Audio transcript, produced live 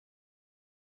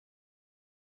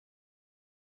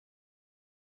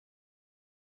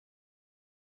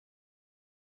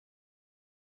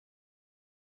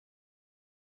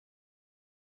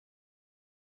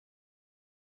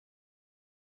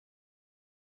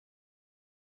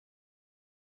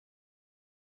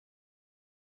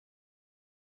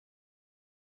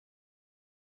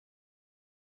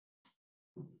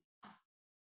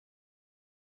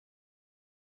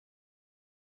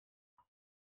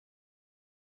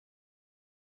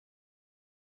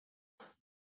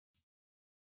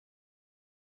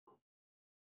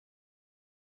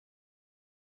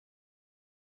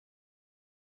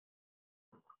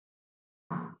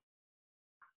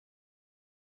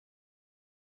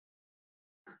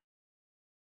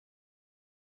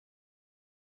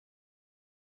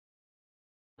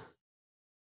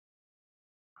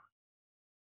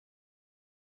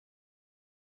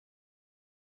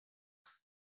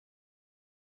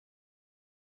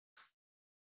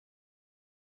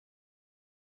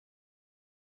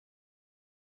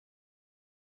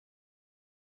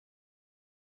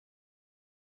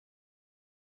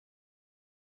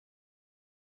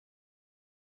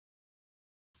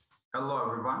Hello,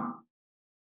 everyone.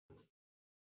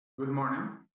 Good morning.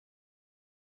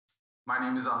 My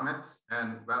name is Ahmet,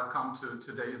 and welcome to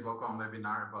today's Wacom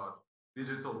webinar about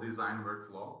digital design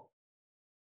workflow.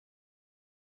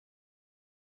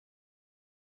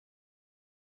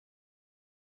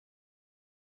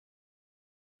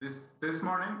 This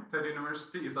morning, TED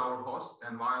University is our host,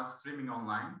 and while streaming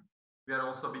online, we are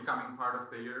also becoming part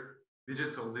of their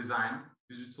digital design,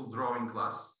 digital drawing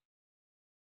class.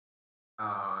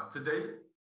 Today,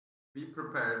 we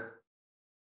prepared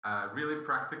a really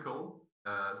practical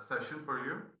session for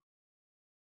you.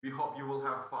 We hope you will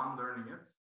have fun learning it.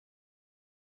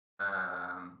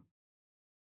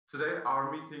 Today,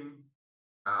 our meeting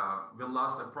will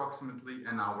last approximately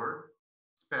an hour,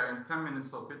 sparing 10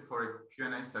 minutes of it for a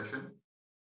Q&A session.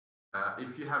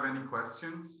 If you have any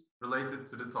questions related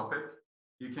to the topic,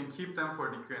 you can keep them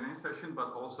for the Q&A session,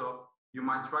 but also you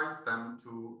might write them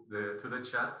to the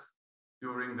chat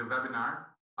during the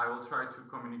webinar. I will try to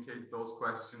communicate those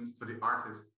questions to the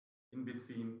artist in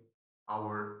between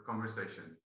our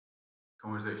conversations.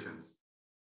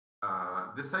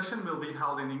 The session will be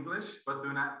held in English, but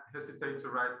do not hesitate to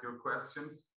write your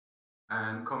questions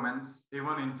and comments,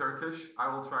 even in Turkish. I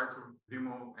will try to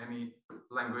remove any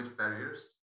language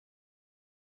barriers.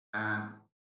 And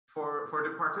for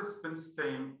the participants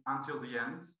staying until the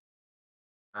end,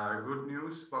 good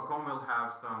news, Wacom will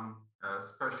have some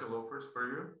special offers for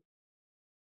you.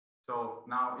 So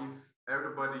now if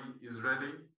everybody is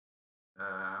ready,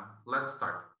 let's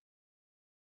start.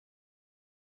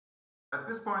 At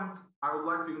this point, I would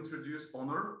like to introduce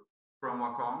Onur from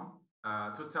Wacom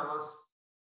to tell us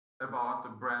about the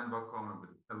brand Wacom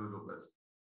a little bit.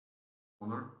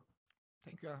 Onur?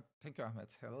 Thank you, Ahmet.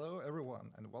 Hello,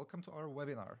 everyone, and welcome to our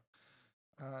webinar.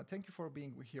 Thank you for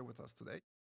being here with us today.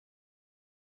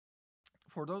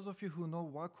 For those of you who know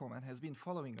Wacom and has been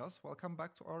following us, welcome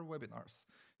back to our webinars.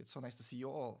 It's so nice to see you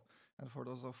all. And for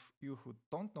those of you who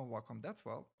don't know Wacom that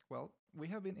well, we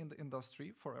have been in the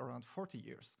industry for around 40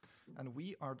 years, and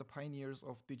we are the pioneers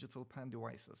of digital pen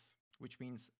devices, which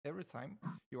means every time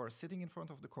you are sitting in front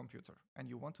of the computer and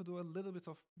you want to do a little bit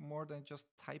of more than just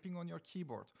typing on your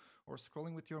keyboard or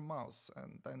scrolling with your mouse,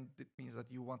 and then it means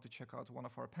that you want to check out one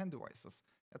of our pen devices,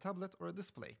 a tablet or a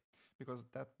display, because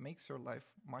that makes your life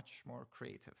much more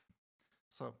creative.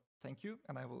 So thank you,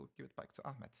 and I will give it back to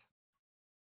Ahmet.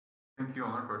 Thank you,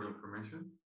 Onur, for the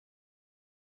information.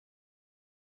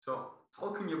 So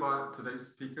talking about today's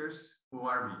speakers, who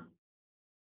are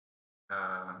we?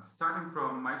 Starting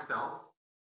from myself,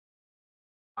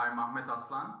 I'm Ahmet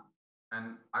Aslan,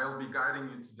 and I'll be guiding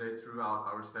you today throughout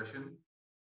our session.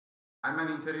 I'm an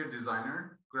interior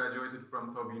designer, graduated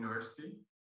from Adobe University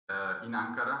in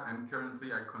Ankara, and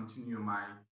currently I continue my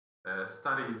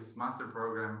studies master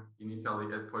program in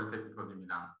Italy at Politecnico di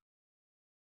Milan.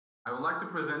 I would like to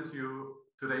present to you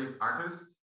today's artist,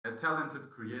 a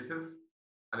talented creative,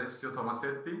 Alessio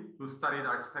who studied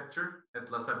architecture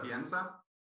at La Sapienza,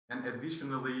 and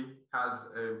additionally has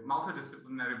a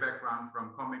multidisciplinary background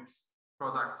from comics,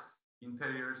 products,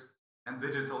 interiors, and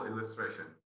digital illustration.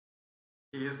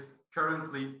 He is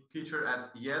currently teacher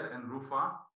at IED and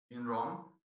Rufa in Rome,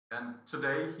 and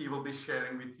today he will be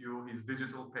sharing with you his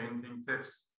digital painting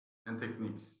tips and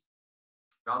techniques.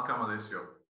 Welcome, Alessio.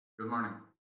 Good morning.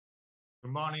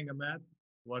 Good morning, Ahmet.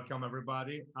 Welcome,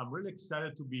 everybody. I'm really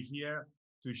excited to be here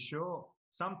to show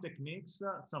some techniques,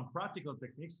 some practical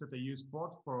techniques that I use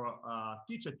both for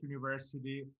teach at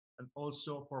university and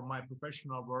also for my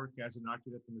professional work as an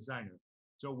architect and designer.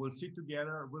 So we'll see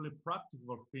together a really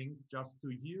practical thing just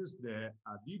to use the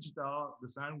digital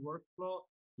design workflow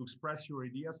to express your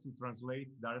ideas, to translate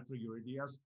directly your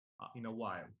ideas in a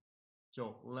while.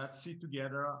 So let's see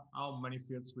together how many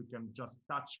fields we can just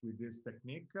touch with this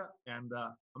technique. And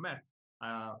Ahmet,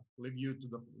 I'll leave you to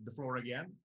the floor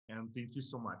again. And thank you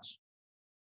so much.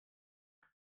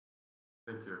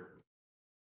 Thank you.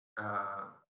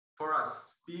 For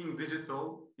us, being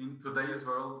digital in today's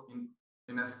world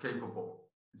inescapable.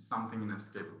 It's something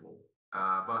inescapable.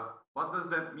 But what does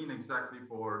that mean exactly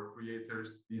for creators,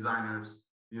 designers,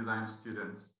 design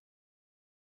students?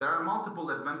 There are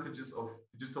multiple advantages of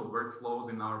digital workflows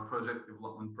in our project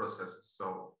development processes.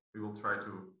 So we will try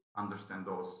to understand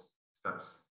those steps.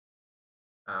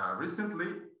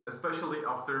 Recently, especially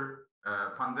after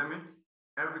pandemic,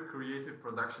 every creative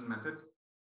production method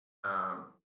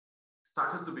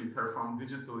started to be performed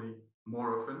digitally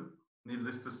more often.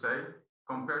 Needless to say,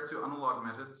 compared to analog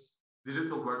methods,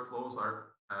 digital workflows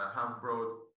have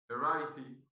brought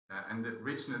variety and the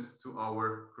richness to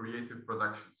our creative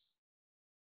productions.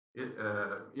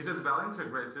 It is well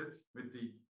integrated with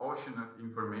the ocean of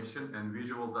information and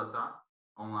visual data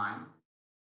online.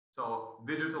 So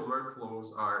digital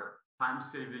workflows are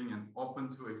time-saving and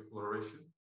open to exploration.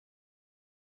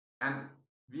 And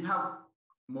we have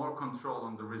more control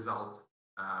on the result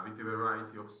with a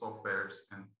variety of softwares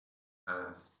and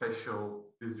special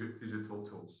digital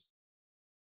tools.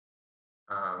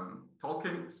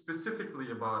 Talking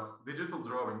specifically about digital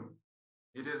drawing,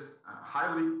 it is a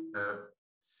highly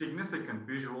significant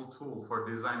visual tool for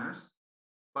designers,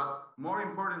 but more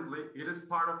importantly, it is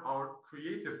part of our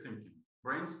creative thinking,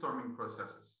 brainstorming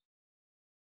processes.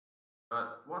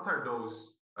 But what are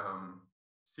those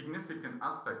significant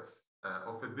aspects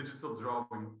of a digital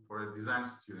drawing for a design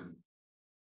student?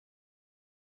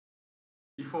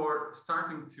 Before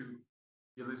starting to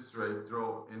illustrate,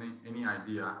 draw any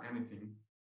idea, anything,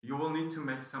 you will need to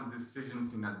make some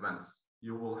decisions in advance.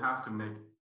 You will have to make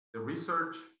the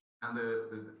research and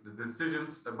the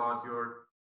decisions about your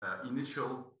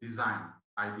initial design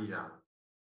idea.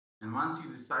 And once you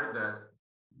decide that,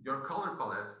 your color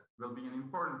palette will be an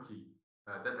important key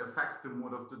that affects the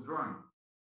mood of the drawing,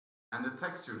 and the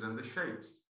textures and the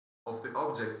shapes of the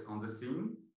objects on the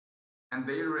scene and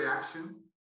their reaction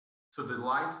to the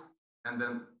light and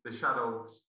then the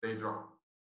shadows they draw.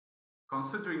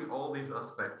 Considering all these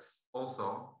aspects,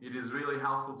 also, it is really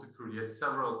helpful to create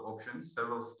several options,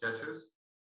 several sketches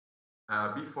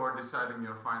before deciding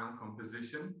your final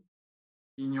composition.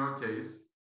 In your case,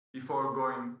 before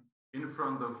going in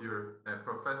front of your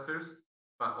professors,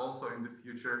 but also in the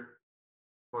future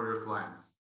for your clients.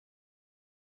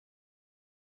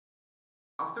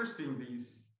 After seeing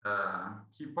these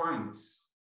key points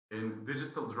in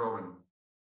digital drawing,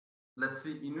 let's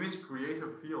see in which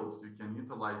creative fields you can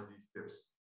utilize these tips.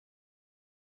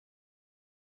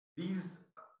 These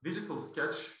digital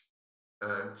sketch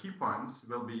key points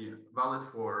will be valid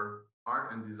for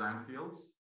art and design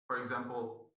fields. For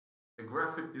example, a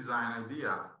graphic design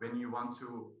idea when you want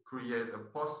to create a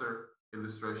poster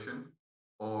illustration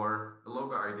or a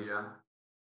logo idea.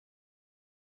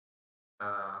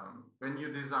 When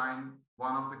you design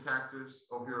one of the characters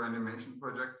of your animation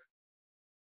project.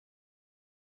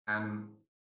 And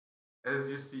as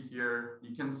you see here,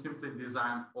 you can simply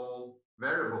design all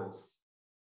variables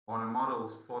on a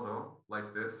model's photo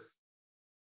like this.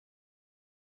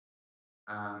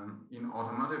 In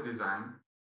automotive design,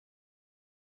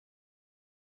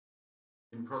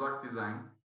 in product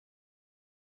design,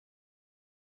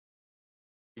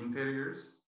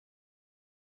 interiors,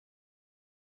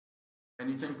 and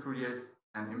you can create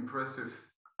an impressive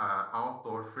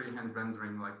outdoor freehand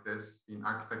rendering like this in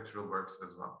architectural works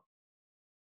as well.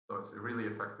 So it's a really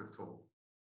effective tool.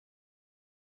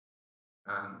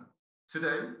 And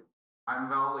today, I'm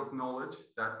well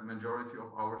acknowledged that majority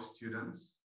of our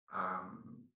students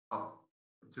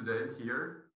today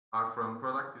here are from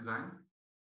product design,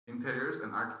 interiors,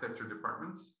 and architecture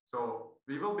departments. So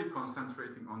we will be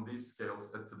concentrating on these skills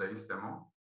at today's demo.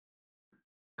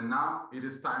 And now it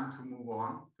is time to move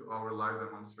on to our live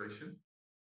demonstration.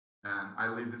 And I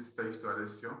leave this stage to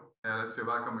Alessio. Alessio,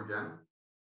 welcome again.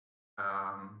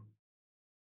 How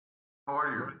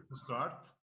are you? Ready to start?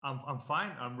 I'm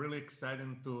fine. I'm really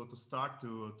excited to start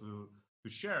to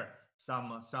share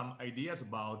some ideas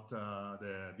about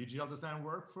the digital design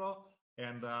workflow.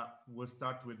 And we'll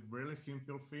start with really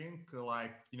simple thing,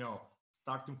 like,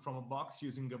 starting from a box,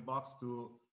 using a box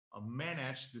to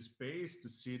manage the space, to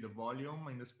see the volume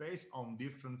in the space on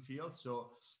different fields,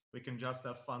 so we can just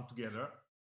have fun together.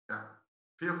 Yeah,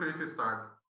 feel free to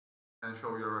start and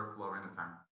show your workflow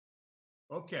anytime.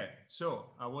 Okay,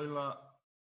 so I will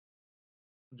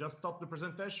just stop the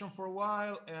presentation for a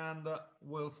while, and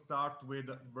we'll start with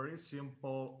a very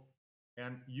simple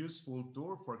and useful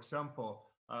tool. For example,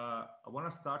 I want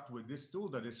to start with this tool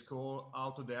that is called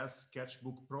Autodesk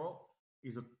Sketchbook Pro.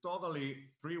 It's a totally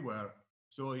freeware,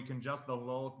 so you can just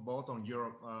download both on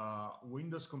your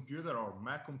Windows computer or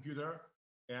Mac computer,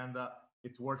 and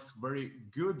it works very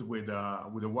good with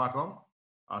the Wacom.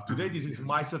 Today, this is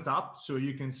my setup, so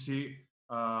you can see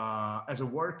as I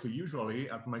work usually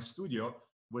at my studio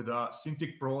with a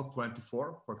Cintiq Pro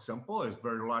 24, for example. It's a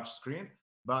very large screen,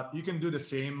 but you can do the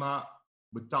same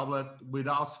with tablet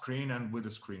without screen and with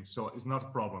a screen, so it's not a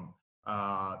problem.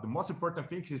 The most important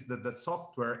thing is that the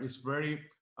software is very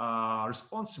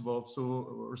responsive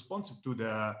to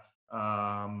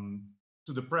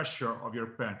the pressure of your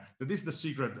pen. That is the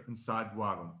secret inside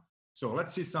Wacom. So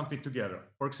let's see something together.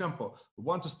 For example, we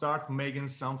want to start making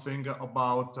something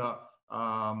about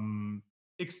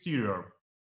exterior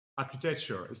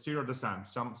architecture, exterior design,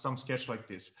 some sketch like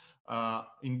this.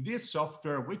 In this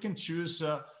software, we can choose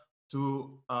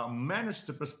to manage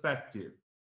the perspective.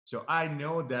 So I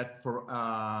know that for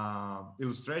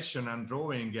illustration and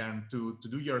drawing and to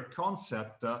do your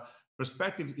concept,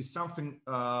 perspective is something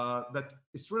that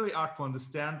is really hard to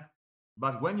understand.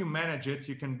 But when you manage it,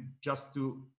 you can just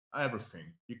do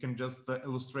everything. You can just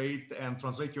illustrate and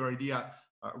translate your idea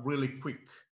really quick.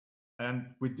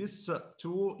 And with this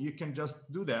tool, you can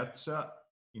just do that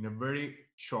in a very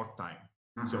short time.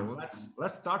 So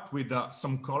let's start with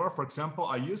some color. For example,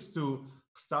 I used to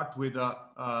start with a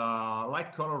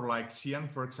light color like cyan,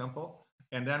 for example,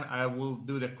 and then I will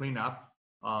do the cleanup.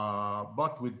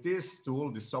 But with this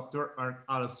tool, the software and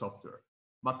other software.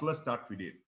 But let's start with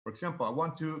it. For example, I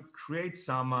want to create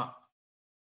some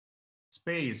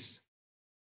space,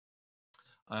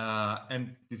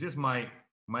 and this is my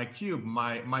cube,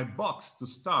 my box to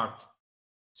start.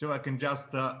 So I can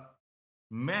just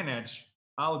manage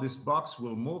how this box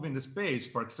will move in the space.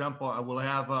 For example, I will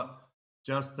have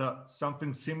just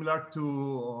something similar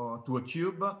to a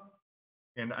cube,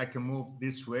 and I can move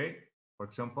this way, for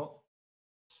example.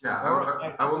 Yeah,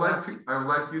 I would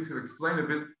like you to explain a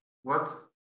bit what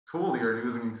tool you're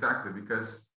using exactly,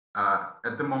 because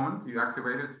at the moment you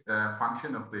activated a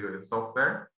function of the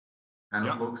software, and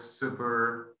it looks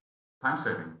super time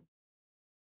saving.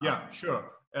 Yeah, sure.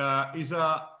 Is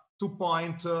a two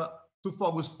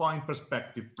focus point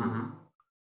perspective tool.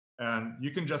 And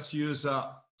you can just use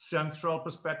a central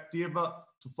perspective,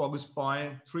 to focus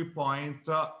point, 3 point,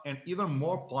 and even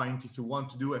more point if you want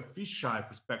to do a fisheye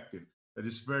perspective. That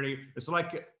is it's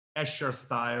like Escher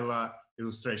style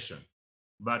illustration.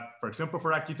 But for example,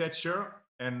 for architecture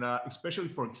and especially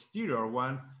for exterior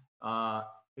one,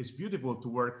 it's beautiful to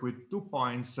work with 2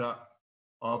 points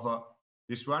of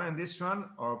this one and this one,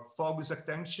 or focus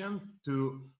attention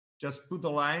to just put the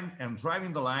line and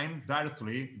driving the line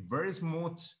directly, very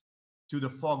smooth to the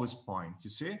focus point. You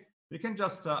see, you can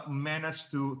just manage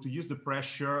to use the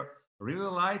pressure really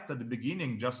light at the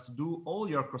beginning, just to do all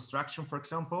your construction, for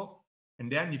example,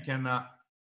 and then you can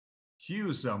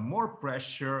use more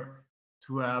pressure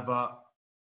to have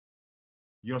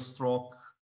your stroke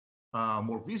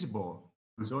more visible.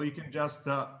 So you can just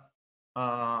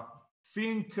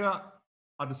think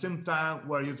at the same time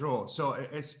where you draw. So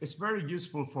it's very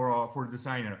useful for a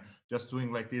designer just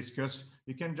doing like this, because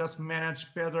you can just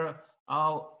manage better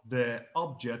how the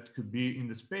object could be in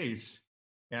the space,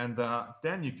 and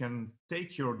then you can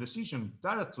take your decision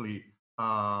directly,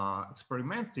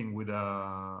 experimenting with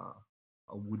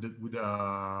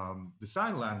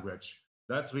design language,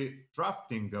 directly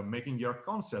drafting, making your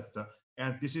concept,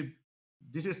 and this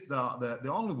is the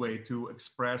only way to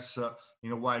express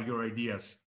in a while your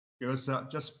ideas. Because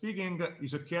just speaking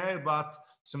is okay, but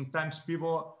sometimes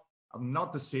people have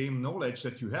not the same knowledge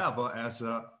that you have as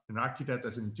an architect,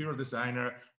 as an interior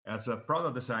designer, as a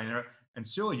product designer, and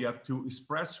so you have to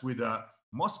express with the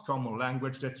most common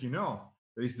language that you know.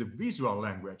 That is the visual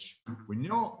language. We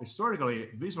know historically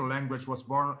visual language was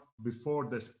born before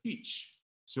the speech,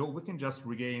 so we can just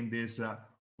regain this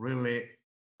really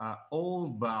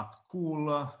old but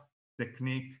cool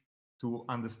technique to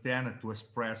understand and to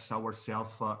express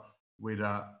ourselves with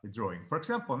drawing. For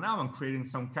example, now I'm creating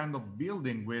some kind of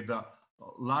building with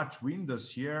large windows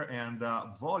here and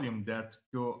volume that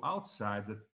go outside,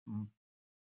 that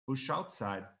push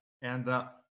outside, and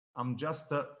I'm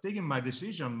just taking my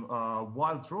decision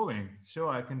while drawing, so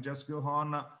I can just go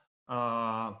on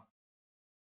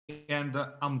and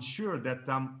I'm sure that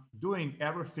I'm doing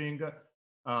everything,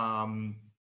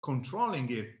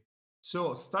 controlling it.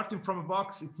 So starting from a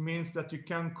box, it means that you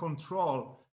can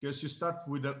control, because you start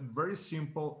with a very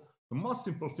simple, the most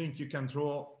simple thing you can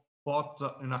draw, both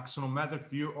an axonometric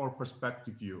view or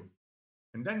perspective view.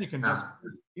 And then you can just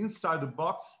put inside the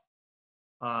box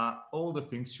all the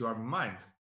things you have in mind.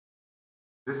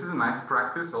 This is a nice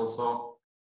practice also.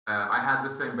 I had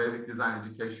the same basic design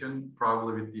education,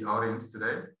 probably with the audience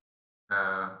today,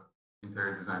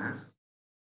 interior designers.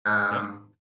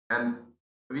 And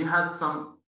we had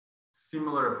some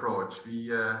similar approach.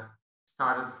 We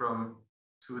started from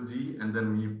 2D, and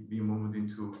then we moved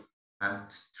into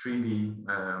 3D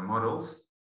models.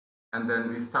 And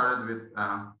then we started with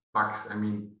bugs. I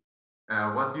mean,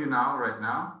 what do you know right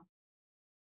now?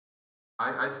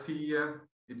 I see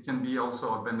it can be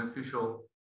also a beneficial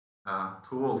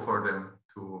tool for them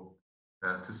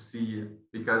to see,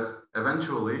 because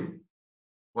eventually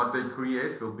what they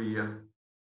create will be,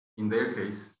 in their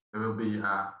case, it will be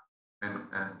an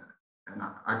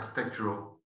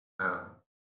architectural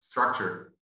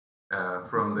structure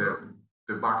from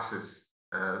the boxes.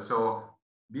 So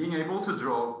being able to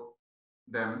draw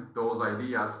those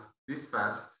ideas this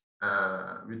fast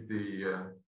with the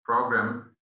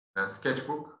program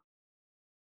Sketchbook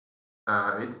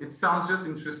it sounds just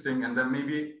interesting, and then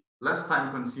maybe less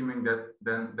time consuming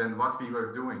than what we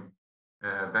were doing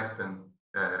back then,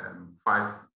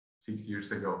 5-6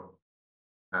 years ago.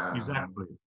 Exactly.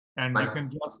 And like, you can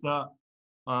just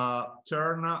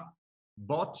turn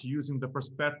bot using the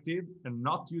perspective and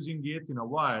not using it in a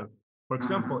while. For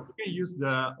example, you can use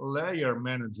the layer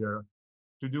manager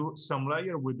to do some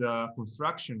layer with the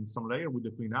construction, some layer with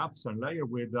the cleanup, some layer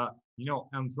with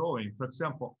hand drawing. For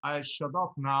example, I shut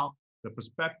off now the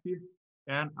perspective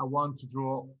and I want to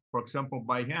draw, for example,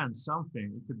 by hand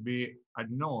something. It could be, I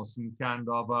don't know, some kind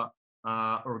of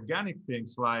organic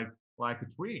things like a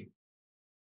tree.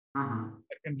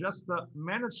 I can just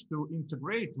manage to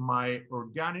integrate my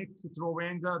organic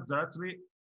drawing directly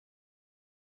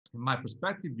in my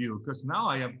perspective view, because now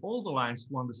I have all the lines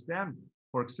to understand.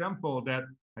 For example, that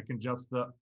I can just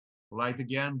light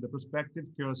again the perspective,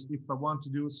 because if I want to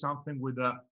do something with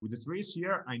the trees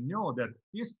here, I know that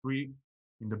this tree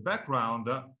in the background,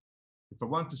 if I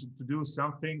want to do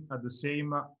something at the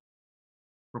same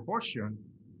proportion,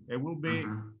 it will be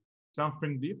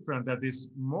something different that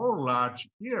is more large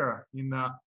here in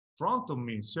front of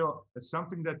me. So it's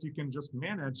something that you can just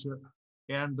manage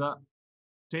and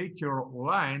take your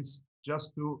lines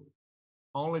just to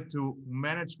only to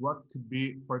manage what could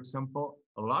be, for example,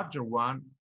 a larger one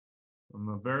on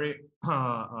a very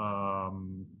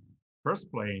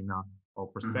first plane or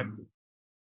perspective.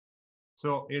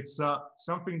 So it's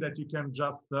something that you can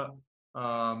just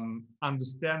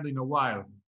understand in a while.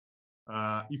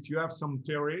 If you have some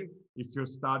theory, if you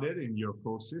studied in your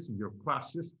courses, in your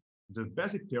classes, the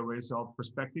basic theories of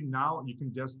perspective, now you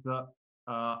can just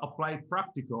apply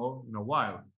practical in a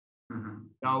while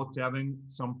without having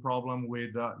some problem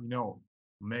with,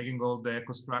 making all the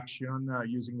construction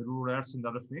using rulers and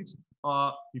other things.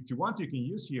 If you want, you can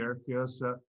use here, because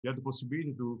you have the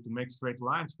possibility to make straight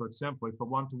lines. For example, if I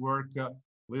want to work a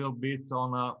little bit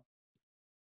on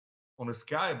a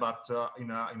sky, but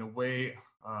in a way,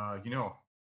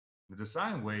 the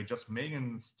design way, just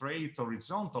making straight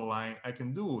horizontal line, I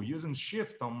can do using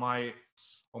Shift on my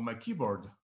keyboard.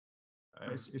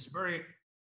 It's very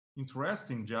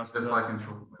interesting. Just like in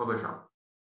Photoshop.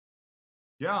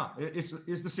 Yeah, it's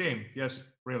the same. Yes,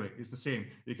 really, it's the same.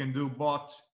 You can do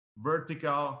both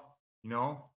vertical,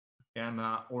 and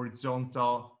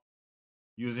horizontal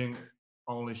using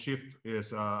only Shift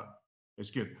is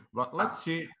good. But let's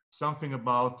see something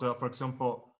about, for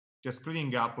example, just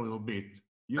cleaning up a little bit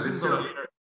using the layer.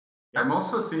 I'm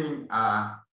also seeing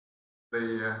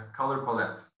the color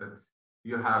palette that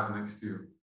you have next to you.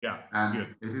 Yeah, and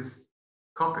good. It is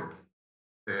Copic.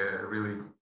 Really,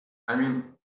 I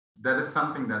mean, that is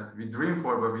something that we dream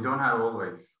for, but we don't have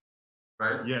always,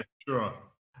 right? Yeah, sure.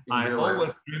 I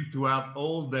always dream to have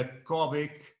all the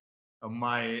Copic in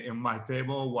my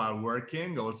table while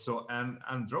working, also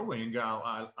and drawing.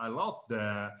 I love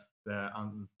to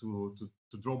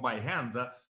draw by hand,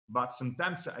 but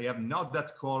sometimes I have not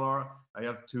that color. I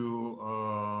have to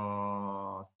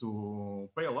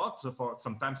pay a lot for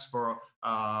sometimes for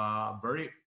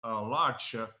very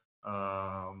large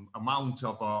amount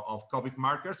of Copic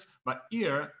markers. But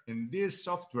here in this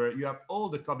software, you have all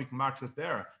the Copic markers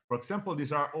there. For example,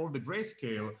 these are all the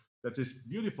grayscale that is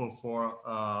beautiful for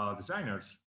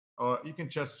designers. Or you can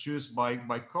just choose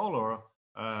by color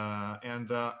and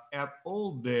have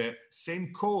all the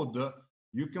same code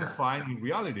you can find in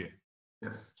reality.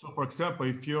 Yes. So, for example,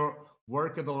 if you're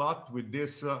working a lot with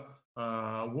this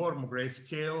warm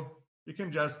grayscale, you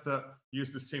can just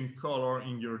use the same color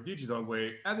in your digital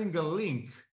way, adding a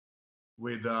link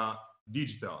with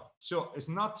digital. So it's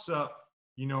not,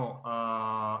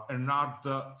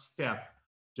 another step,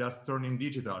 just turning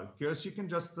digital, because you can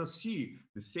just see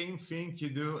the same thing you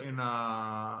do in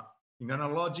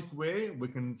analogic way. We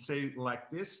can say like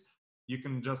this. You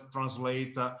can just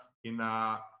translate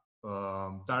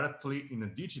directly in a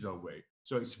digital way.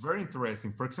 So it's very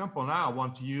interesting. For example, now I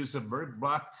want to use a very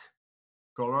black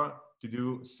color to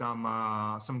do some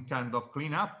kind of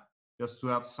cleanup, just to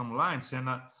have some lines. And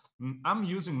I'm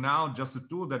using now just a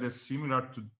tool that is similar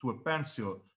to a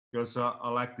pencil, because I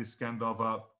like this kind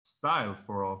of style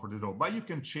for the draw. But you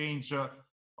can change to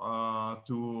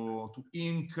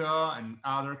ink and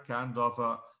other kind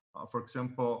of, for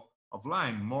example, of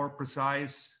line, more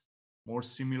precise, more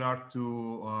similar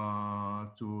to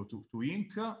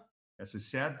ink, as I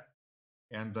said,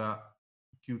 and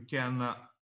you can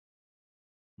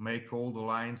make all the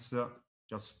lines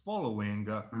just following,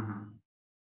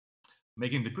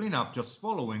 making the cleanup just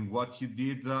following what you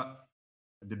did at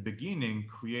the beginning,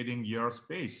 creating your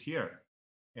space here.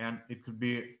 And it could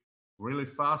be really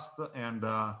fast and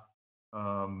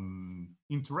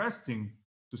interesting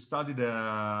study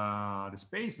the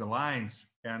space, the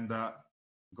lines, and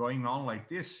going on like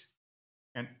this.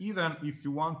 And even if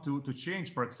you want to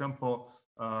change, for example,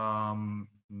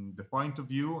 the point of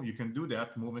view, you can do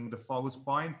that, moving the focus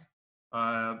point.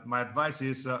 My advice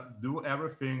is do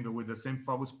everything with the same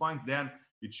focus point. Then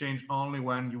you change only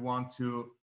when you want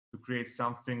to create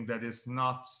something that is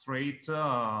not straight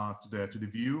to the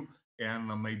view, and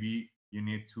maybe you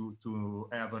need to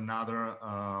have another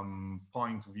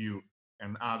point of view,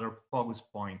 another focus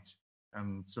point,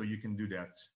 and so you can do that.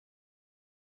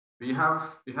 We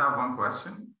have one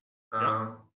question.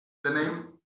 Yeah. The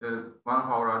name, one of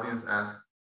our audience asked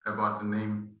about the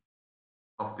name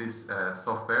of this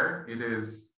software. It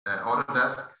is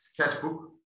Autodesk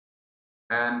Sketchbook,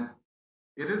 and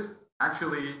it is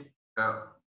actually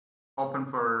open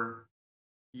for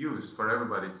use for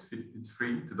everybody. It's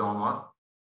free to download.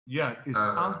 Yeah, it's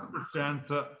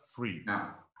 100% free.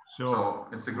 Yeah. So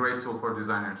it's a great tool for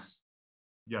designers.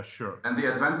 Yeah, sure. And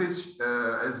the advantage,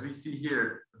 as we see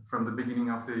here from the beginning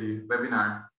of the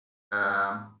webinar,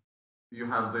 you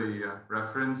have the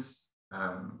reference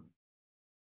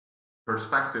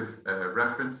perspective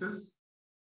references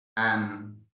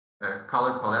and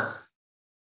color palettes.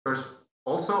 First,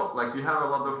 also, like we have a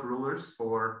lot of rulers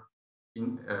for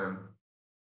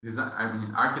design. I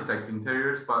mean, architects,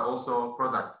 interiors, but also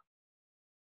product.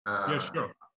 Yeah,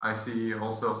 sure. I see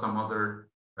also some other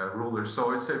rulers,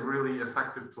 so it's a really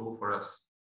effective tool for us,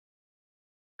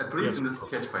 at least in the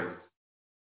sketch phase.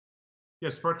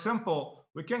 Yes, for example,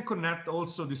 we can connect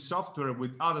also the software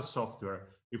with other software.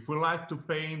 If we like to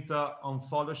paint on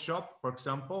Photoshop, for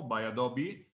example, by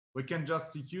Adobe, we can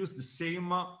just use the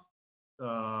same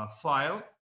file,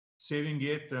 saving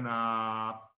it in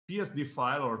a PSD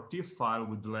file or TIFF file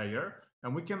with layer,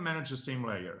 and we can manage the same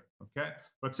layer. Okay.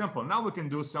 For example, now we can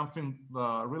do something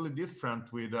really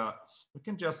different with, we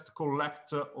can just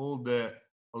collect all the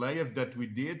layers that we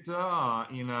did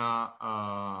in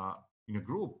a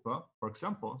group, for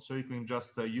example. So you can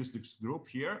just use this group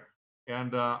here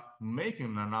and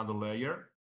making another layer,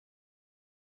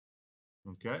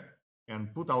 okay,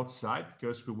 and put outside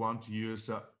because we want to use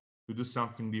to do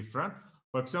something different.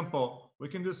 For example, we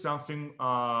can do something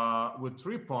with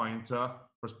 3-point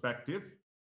perspective.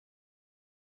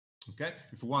 Okay,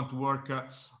 if you want to work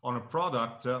on a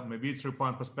product, maybe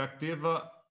 3-point perspective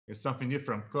is something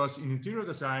different, because in interior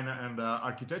design and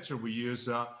architecture we use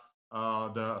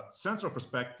the central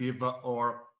perspective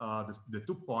or the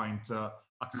 2-point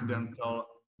accidental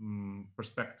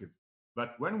perspective.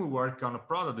 But when we work on a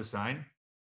product design,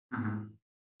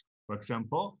 for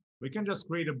example, we can just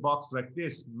create a box like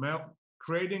this,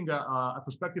 creating a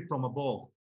perspective from above.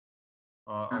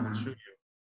 I will show you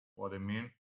what I mean.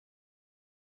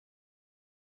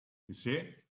 You see?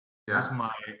 Yeah. This is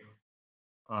my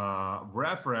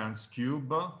reference cube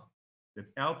that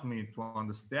helped me to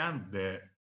understand the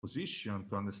position,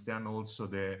 to understand also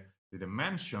the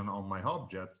dimension of my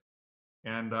object.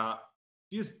 And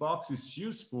this box is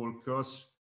useful because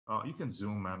you can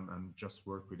zoom and just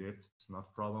work with it. It's not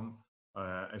a problem.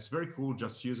 It's very cool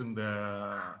just using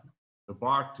the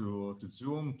bar to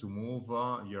zoom, to move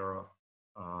your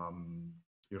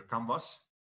canvas.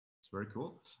 It's very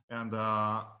cool. And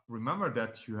remember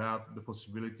that you have the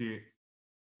possibility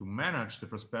to manage the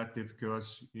perspective,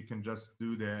 because you can just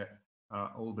do the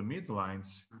all the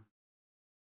midlines,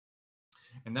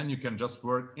 and then you can just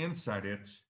work inside it.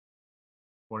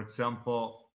 For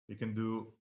example, you can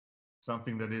do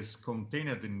something that is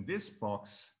contained in this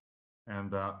box,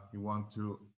 and you want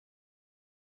to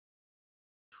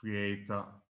create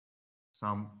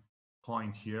some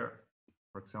point here,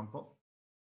 for example,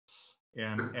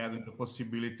 and having the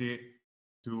possibility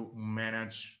to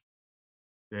manage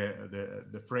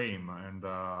the frame and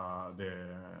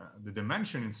the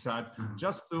dimension inside.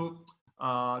 Just to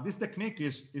this technique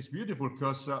is beautiful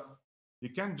because you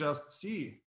can just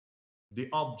see the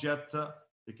object.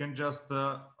 You can just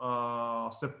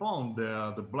step on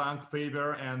the blank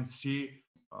paper and see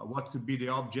what could be the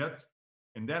object,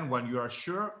 and then when you are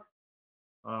sure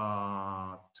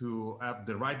to have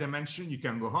the right dimension, you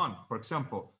can go on. For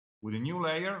example, with a new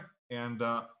layer and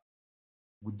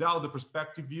without the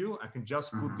perspective view, I can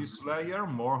just put this layer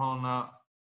more on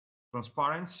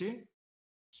transparency,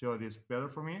 so it is better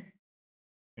for me.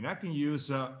 And I can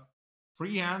use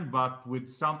freehand, but with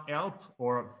some help,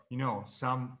 or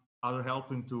some other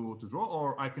helping to draw,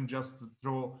 or I can just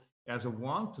draw as I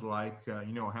want, like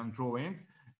hand drawing,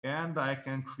 and I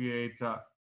can create,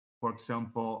 for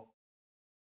example.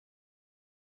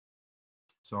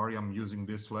 Sorry, I'm using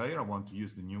this layer. I want to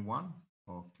use the new one.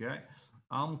 Okay.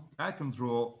 I can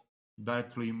draw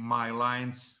directly my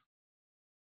lines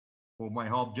for my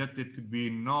object, it could be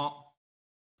not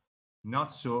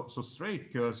so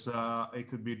straight, because it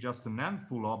could be just an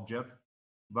endful object,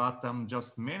 but I'm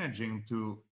just managing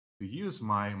to use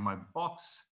my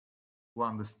box to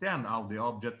understand how the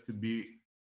object could be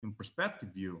in perspective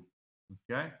view.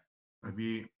 Okay,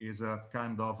 maybe is a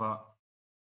kind of a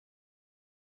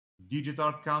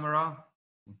digital camera.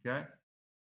 Okay,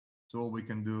 so we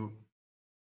can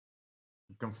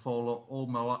follow all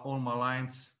my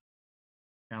lines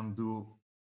and do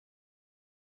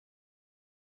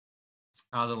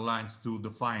other lines to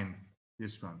define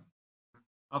this one.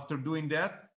 After doing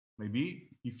that, maybe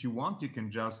if you want, you can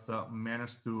just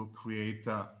manage to create,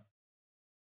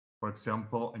 for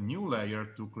example, a new layer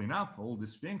to clean up all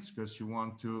these things, because you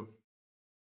want to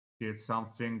create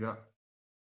something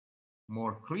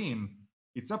more clean.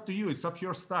 It's up to you. It's up to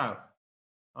your style.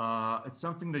 It's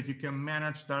something that you can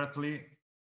manage directly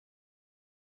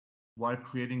while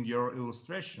creating your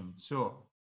illustration. So,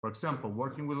 for example,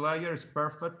 working with layer is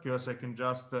perfect, because I can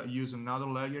just use another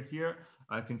layer here.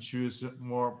 I can choose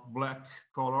more black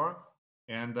color,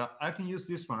 and I can use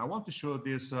this one. I want to show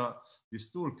this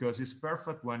this tool because it's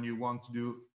perfect when you want to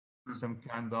do some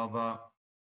kind of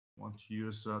want to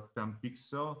use 10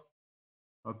 pixel.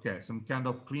 Okay, some kind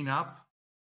of cleanup,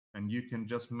 and you can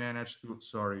just manage to.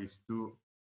 Sorry, it's too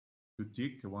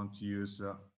thick. I want to use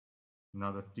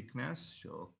another thickness.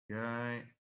 Okay.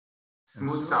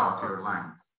 Smooths out your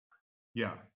lines.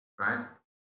 Yeah. Right?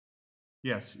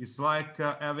 Yes, it's like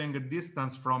having a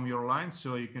distance from your line,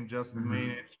 so you can just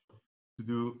manage to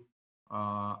do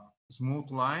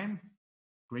smooth line,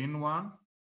 clean one.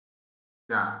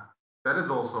 Yeah, that is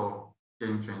also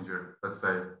game changer, let's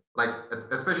say. Like,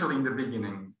 especially in the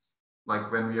beginnings,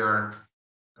 like when we are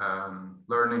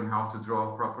learning how to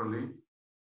draw properly.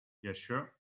 Yeah,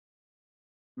 sure.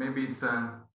 Maybe it's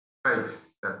a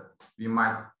phase that we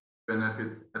might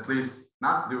benefit, at least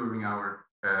not during our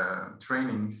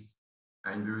trainings,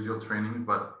 individual trainings,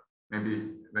 but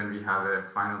maybe when we have a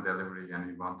final delivery and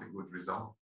we want a good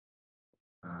result.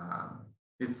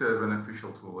 It's a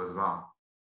beneficial tool as well.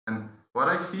 And what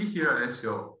I see here,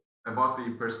 Alessio, about the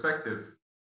perspective,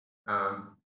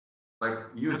 like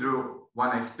you drew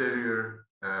one exterior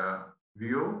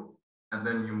view, and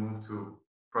then you move to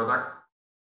product.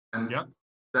 And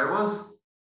there was,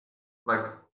 like,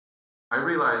 I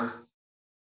realized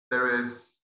there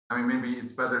is, I mean, maybe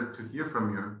it's better to hear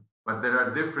from you, but there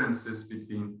are differences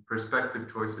between perspective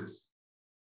choices.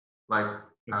 Like,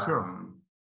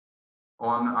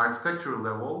 on architectural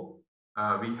level,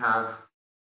 we have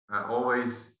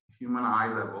always human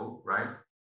eye level, right?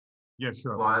 Yeah,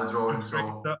 sure. While drawing,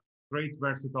 great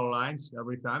vertical lines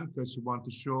every time, because you want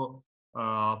to show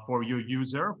for your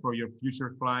user, for your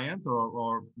future client,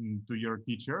 or to your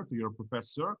teacher, to your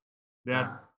professor, that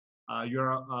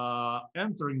you're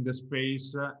entering the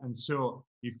space. And so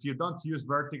if you don't use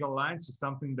vertical lines, it's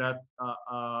something that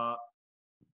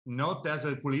not as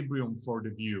equilibrium for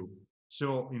the view.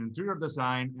 So in interior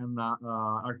design and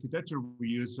architecture, we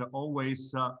use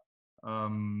always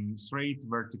straight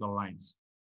vertical lines.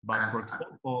 But for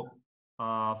example,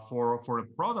 for a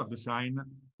product design,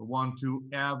 we want to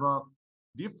have a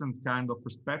different kind of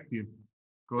perspective,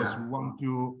 because we want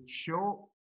to show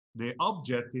the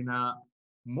object in a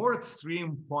more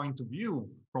extreme point of view,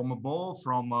 from above,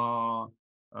 from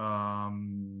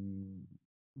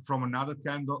another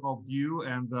kind of view,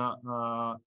 and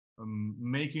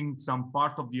making some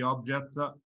part of the object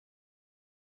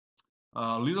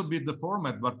a little bit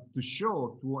deformed, but to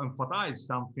show, to emphasize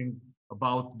something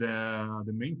about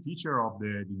the main feature of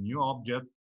the new object,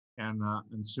 and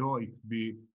so it could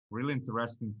be really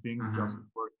interesting thing just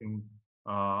working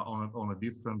on a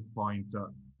different point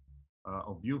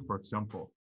of view, for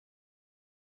example.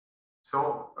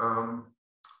 So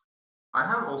I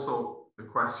have also a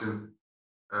question.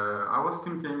 I was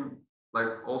thinking,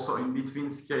 like, also in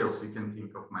between scales, you can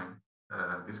think of my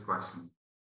this question.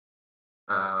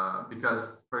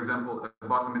 Because, for example,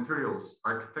 about the materials,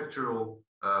 architectural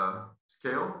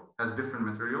scale has different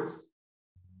materials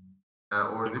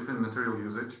or different material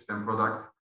usage than product.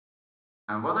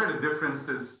 And what are the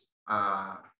differences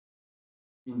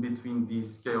in between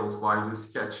these scales while you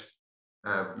sketch,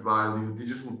 while you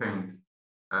digital paint?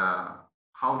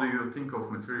 How do you think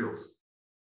of materials?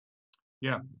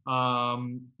 Yeah,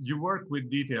 you work with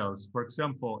details. For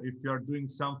example, if you're doing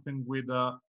something with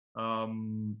a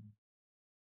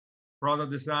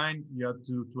product design, you have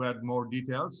to add more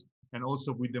details, and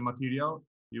also with the material,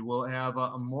 you will have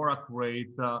a more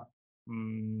accurate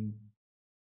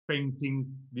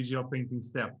digital painting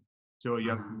step. So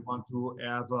you want to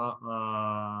have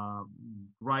a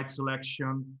right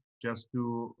selection just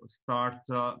to start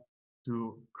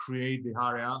to create the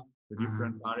area, the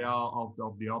different area of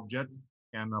the object,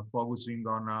 and focusing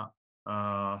on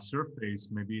a surface.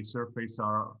 Maybe surface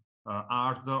are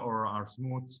hard or are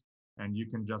smooth, and you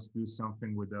can just do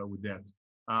something with that.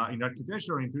 In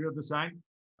architecture or interior design,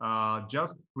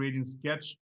 just creating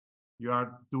sketch, you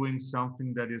are doing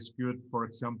something that is good, for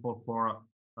example, for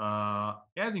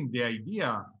adding the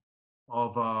idea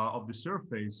of the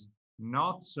surface,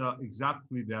 not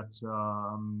exactly that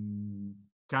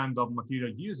kind of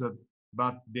material used,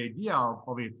 but the idea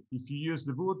of it. If you use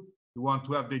the wood, you want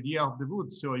to have the idea of the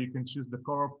wood, so you can choose the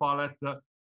color palette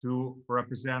to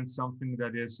represent something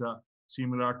that is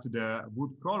similar to the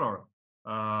wood color.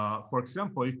 For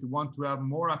example, if you want to have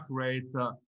more accurate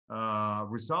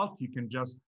result, you can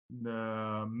just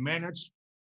manage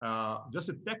just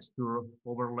a texture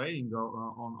overlaying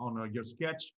on your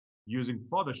sketch using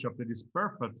Photoshop that is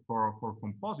perfect for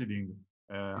compositing.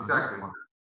 Exactly.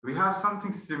 We have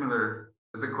something similar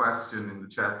as a question in the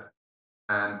chat,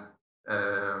 and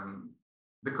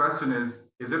the question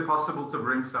is it possible to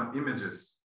bring some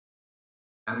images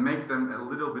and make them a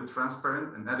little bit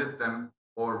transparent and edit them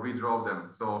or redraw them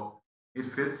so it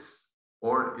fits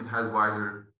or it has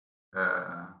wider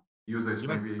usage?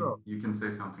 Maybe sure. You can say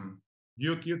something.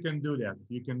 You can do that.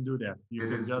 You can do that. You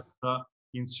can just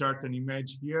insert an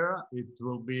image here. It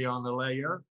will be on the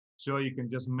layer, so you can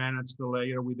just manage the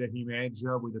layer with the image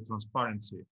with the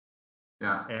transparency.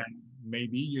 Yeah. And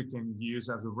maybe you can use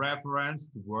as a reference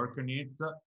to work on it.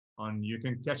 And you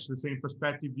can catch the same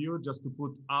perspective view just to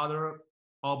put other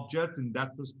object in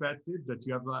that perspective that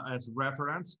you have as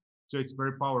reference. So it's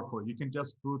very powerful. You can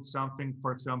just put something,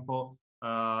 for example,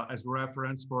 as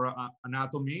reference for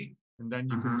anatomy, and then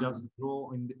you can just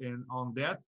go in on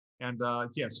that. And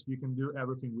yes, you can do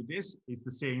everything with this. It's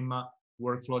the same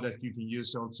workflow that you can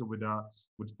use also with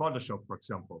Photoshop, for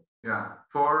example. Yeah,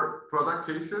 for product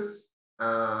cases,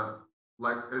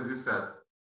 like as you said,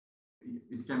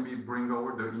 it can be bring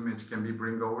over, the image can be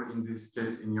bring over. In this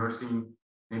case, in your scene,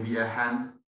 maybe a hand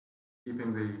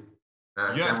keeping the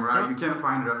camera. Sure. You can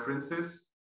find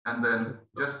references and then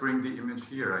just bring the image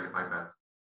here, I bet.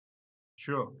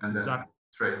 Sure, and then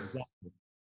trace. Exactly.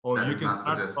 Or you can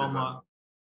start from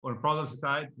on product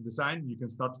side design, you can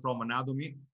start from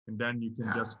anatomy, and then you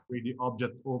can just create the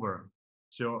object over.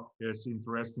 So it's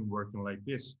interesting working like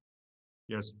this.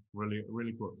 Yes, really,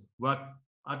 really cool. But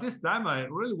at this time, I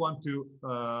really want to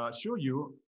show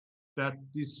you that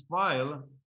this file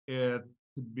it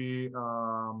could be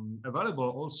available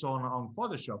also on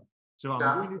Photoshop. So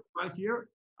I'm doing it right here.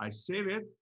 I save it,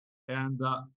 and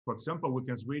for example, we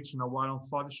can switch in a while on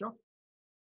Photoshop.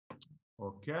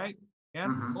 Okay,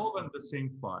 and open the same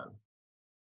file.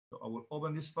 So I will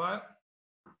open this file.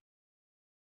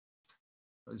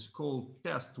 It's called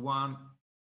test1.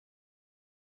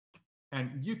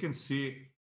 And you can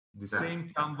see the same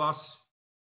canvas.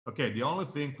 Okay, the only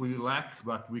thing we lack,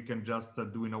 but we can just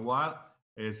do in a while,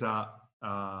 is a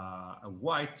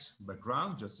white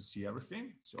background just to see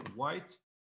everything. So white,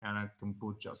 and I can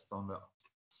put just on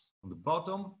the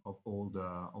bottom of all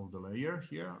the layer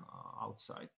here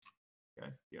outside.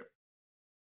 Okay, here,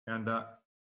 and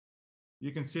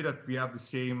you can see that we have the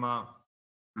same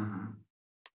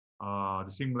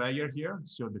layer here.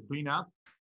 So the cleanup,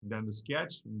 then the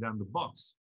sketch, and then the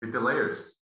box with the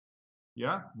layers.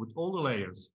 Yeah, with all the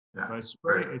layers. Yeah, but it's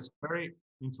very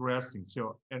interesting.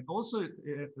 So, and also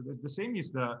the same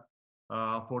is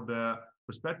for the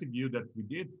perspective view that we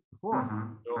did before.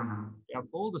 So we have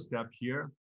all the steps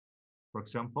here. For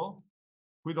example,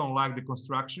 if we don't like the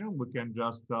construction, we can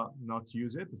just not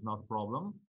use it. It's not a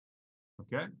problem.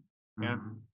 Okay, and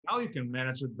now you can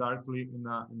manage it directly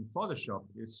in Photoshop.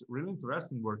 It's really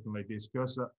interesting working like this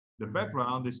because the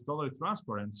background is totally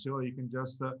transparent, so you can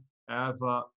just have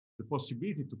the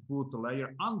possibility to put a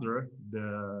layer under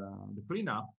the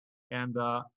cleanup and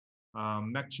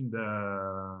matching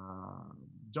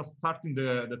just starting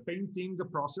the painting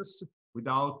process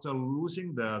without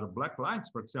losing the black lines,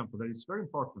 for example. That is very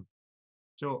important.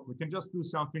 So we can just do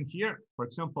something here. For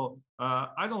example,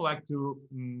 I don't like to,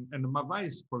 and my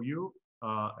advice for you,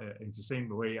 it's the same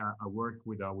way I work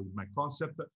with my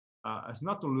concept. It's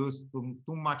not to lose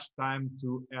too much time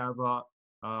to have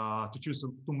to choose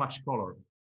too much color.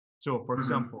 So, for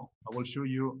example, I will show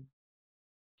you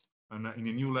in a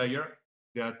new layer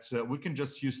that we can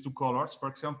just use two colors. For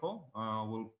example,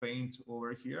 we'll paint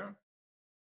over here,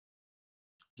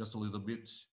 just a little bit,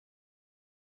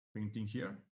 painting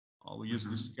here. I'll use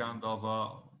this kind of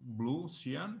blue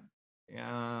cyan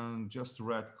and just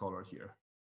red color here.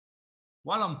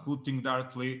 While I'm putting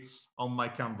directly on my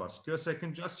canvas, because I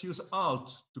can just use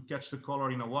Alt to catch the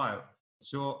color in a while.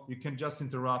 So you can just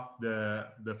interrupt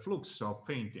the flux of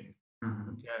painting.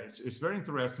 Okay, it's very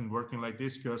interesting working like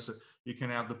this because you can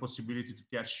have the possibility to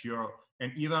catch your,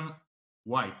 and even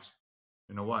white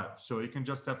in a while. So you can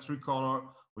just have 3 color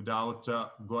without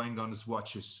going on the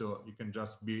swatches. So you can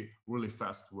just be really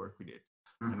fast to work with it.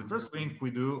 And the first thing we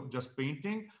do, just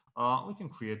painting, we can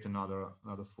create another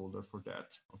folder for that.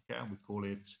 Okay, we call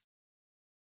it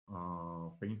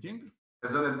painting.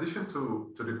 As an addition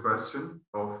to the question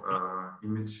of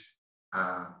image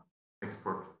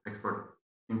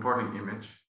importing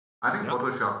image, I think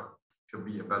Photoshop should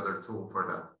be a better tool for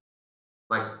that.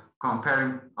 Like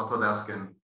comparing Autodesk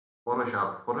and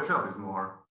Photoshop is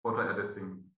more photo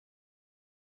editing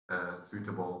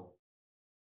suitable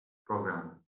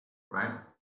program, right?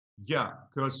 Yeah,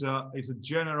 because it's a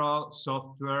general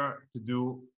software to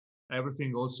do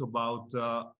everything also about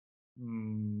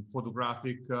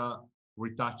photographic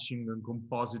retouching and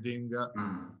compositing,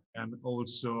 and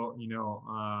also, you know,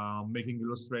 making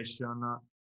illustration,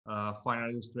 final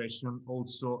illustration.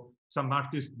 Also, some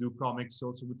artists do comics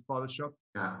also with Photoshop.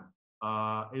 Yeah.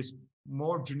 It's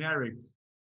more generic,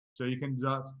 so you can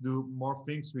just do more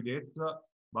things with it.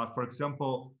 But for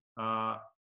example,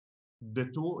 the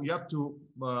tool, you have to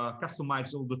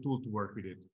customize all the tool to work with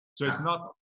it. So it's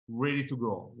not ready to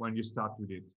go when you start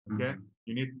with it. Okay,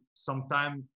 you need some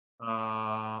time,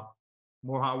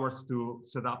 more hours to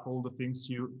set up all the things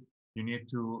you need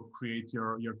to create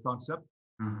your concept,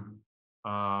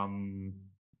 and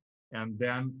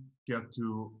then get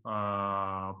to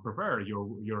prepare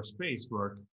your space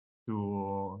work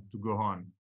to go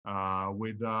on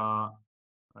with.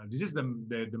 This is the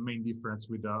main difference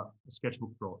with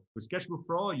Sketchbook Pro. With Sketchbook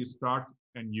Pro, you start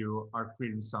and you are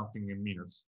creating something in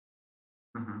minutes.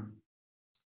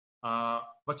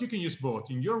 But you can use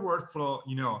both. In your workflow,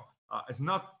 you know,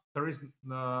 there is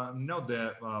not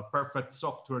the perfect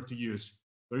software to use.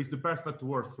 There is the perfect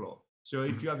workflow. So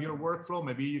if you have your workflow,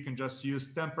 maybe you can just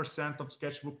use 10% of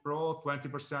Sketchbook Pro,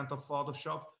 20% of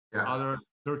Photoshop, other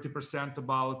 30%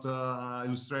 about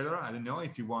Illustrator. I don't know,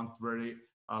 if you want very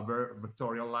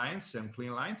vectorial lines and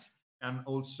clean lines, and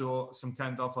also some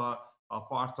kind of a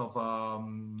part of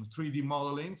 3D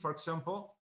modeling, for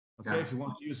example. Okay, if you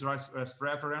want to use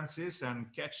references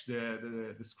and catch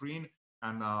the screen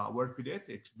and work with it,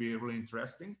 it could be really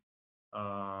interesting.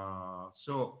 Depends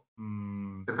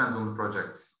on the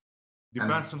projects.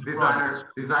 Depends on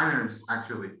designers.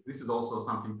 Actually, this is also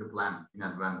something to plan in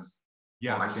advance.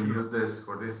 Yeah, I can use this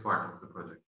for this part of the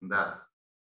project and that.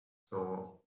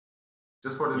 So.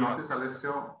 Just for the notice,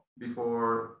 Alessio,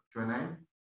 before Q&A,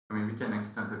 I mean, we can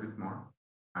extend a bit more.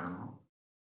 I don't know,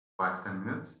 5-10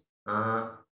 minutes.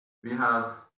 We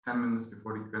have 10 minutes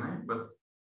before the Q&A, but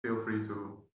feel free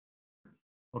to.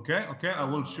 Okay. I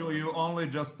will show you only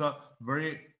just a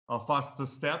very fast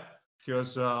step,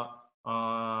 because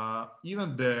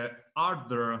even the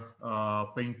harder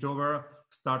paint over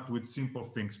start with simple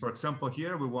things. For example,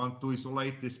 here we want to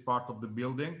isolate this part of the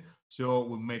building, so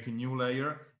we'll make a new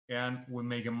layer. And we'll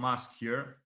make a mask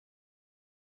here,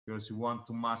 because you want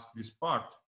to mask this part.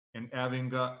 And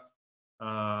having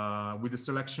with the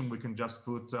selection, we can just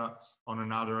put on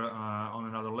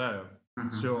another layer.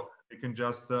 So you can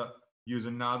just use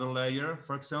another layer,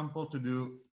 for example, to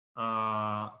do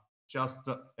just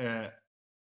a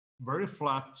very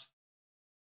flat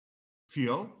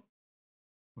fill.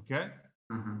 Okay,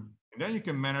 and then you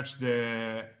can manage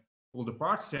all the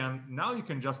parts. And now you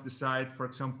can just decide, for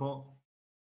example,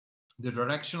 the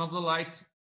direction of the light.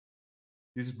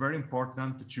 This is very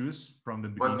important to choose from the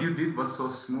beginning. What you did was so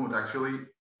smooth. Actually,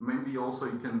 maybe also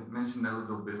you can mention a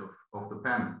little bit of the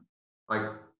pen.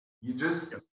 Like you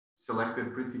just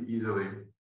selected pretty easily.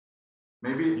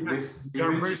 Maybe this image.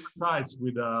 They're very precise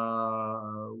with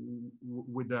the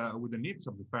needs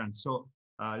of the pen. So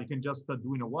you can just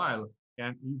do in a while.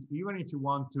 And even if you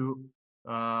want to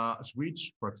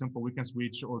switch, for example, we can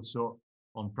switch also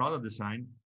on product design.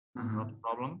 Not a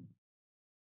problem.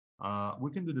 We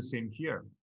can do the same here.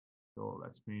 So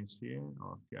let's finish here.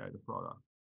 Okay, the product.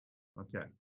 Okay,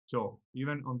 so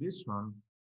even on this one,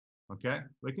 okay,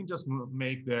 we can just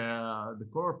make the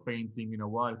color painting in a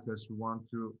while, because we want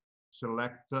to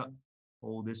select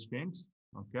all these things.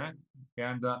 Okay,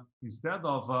 and instead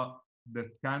of that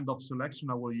kind of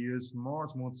selection, I will use more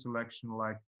smooth selection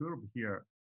like curve here,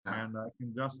 and I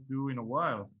can just do in a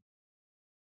while.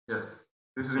 Yes,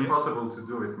 this is impossible to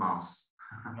do with mouse.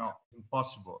 No,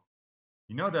 impossible.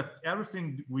 You know that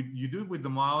everything you do with the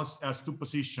mouse has 2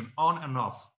 positions, on and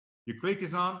off. You click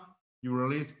is on, you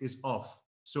release is off.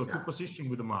 So 2 positions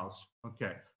with the mouse.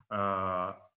 Okay,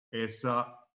 it's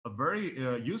a very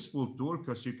useful tool,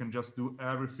 because you can just do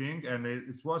everything, and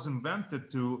it was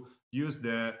invented to use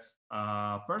the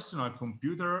personal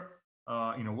computer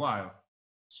in a while.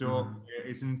 So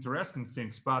it's interesting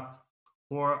things. But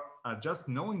for just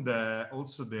knowing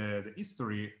also the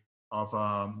history of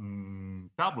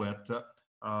tablet,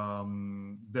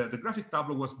 the graphic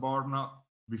tablet was born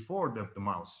before the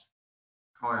mouse.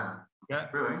 Oh yeah. Okay.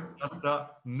 Really? That's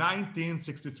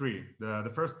 1963.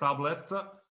 The first tablet,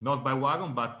 not by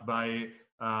Wacom, but by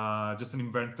just an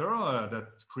inventor that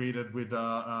created with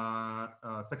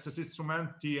Texas Instrument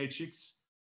THX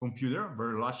computer,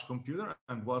 very large computer,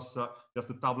 and was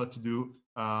just a tablet to do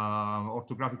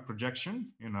orthographic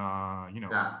projection in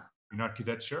in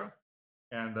architecture.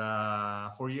 And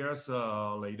 4 years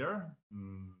later,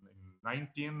 in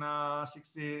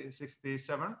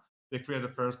 1967, they created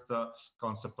the first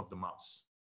concept of the mouse.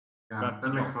 Yeah, but,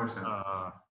 that makes more sense.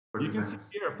 You can see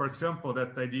here, for example,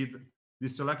 that I did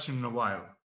this selection in a while.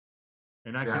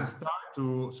 And I can start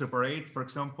to separate, for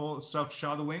example,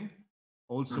 self-shadowing,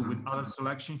 also with other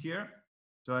selection here.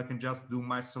 So I can just do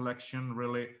my selection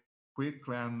really quick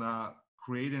and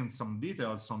creating some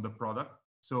details on the product.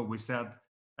 So we said,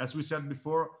 as we said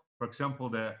before, for example,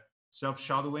 the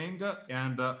self-shadowing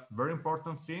and very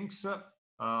important things,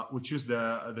 which is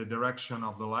the direction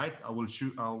of the light. I will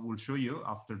show you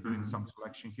after doing some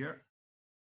selection here.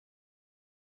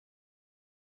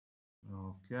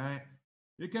 Okay.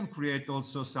 You can create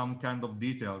also some kind of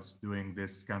details doing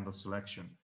this kind of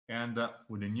selection. And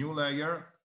with a new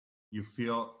layer, you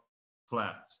feel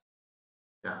flat.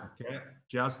 Yeah. Okay.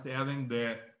 Just having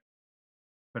the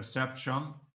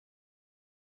perception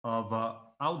of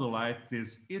how the light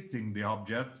is hitting the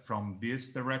object from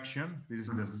this direction. This is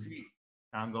the phi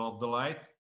angle of the light.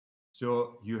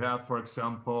 So you have, for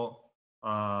example,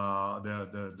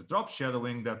 the drop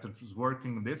shadowing that is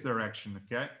working in this direction.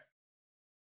 Okay.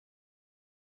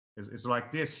 It's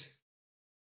like this,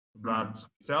 but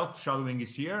self-shadowing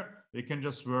is here. You can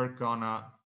just work on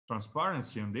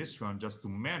transparency on this one just to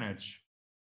manage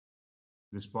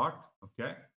this part,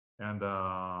 okay? And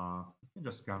you can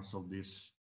just cancel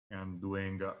this and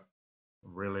doing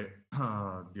really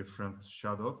different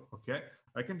shadow, okay?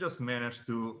 I can just manage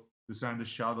to design the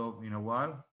shadow in a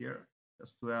while here,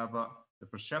 just to have the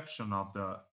perception of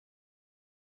the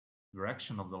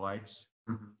direction of the lights.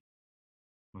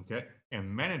 Okay,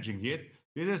 and managing it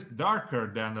is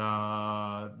darker than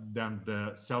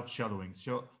the self-shadowing.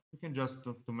 So you can just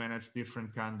to manage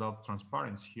different kind of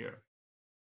transparency here.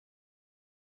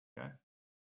 Okay,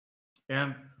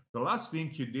 and the last thing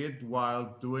you did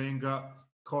while doing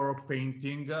color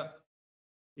painting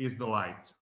is the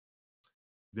light.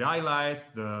 The highlights,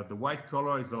 the white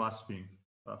color is the last thing.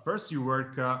 First, you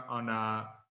work on a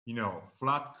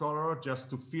flat color just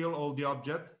to fill all the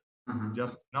object.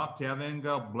 Just not having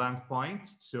a blank point.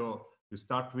 So you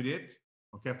start with it.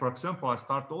 Okay, for example, I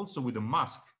start also with a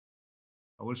mask.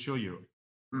 I will show you.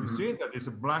 You see that it's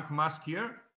a blank mask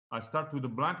here. I start with a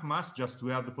blank mask just to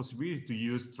have the possibility to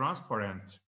use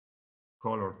transparent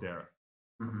color there.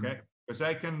 Okay, because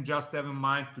I can just have in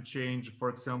mind to change, for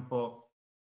example,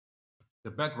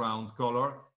 the background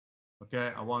color.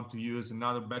 Okay, I want to use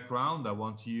another background. I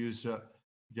want to use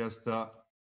just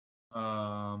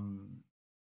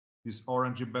this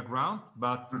orangey background,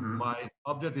 but my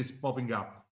object is popping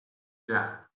up.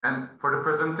 Yeah, and for the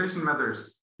presentation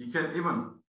matters, you can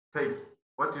even take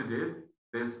what you did,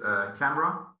 this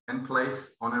camera, and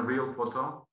place on a real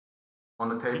photo on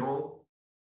the table.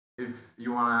 If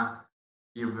you want to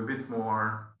give a bit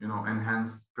more,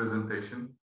 enhanced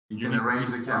presentation, you can arrange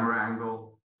the camera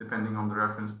angle depending on the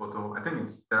reference photo. I think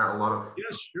there are a lot of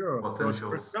potentials.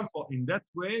 For example, in that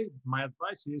way, my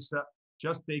advice is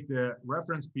just take the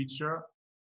reference picture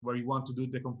where you want to do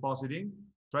the compositing,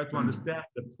 try to understand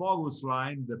the focus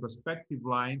line, the perspective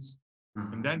lines,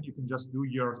 and then you can just do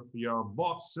your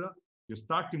box, your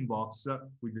starting box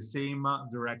with the same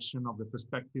direction of the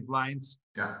perspective lines.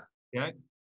 Yeah. Okay.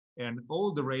 And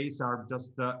all the rays are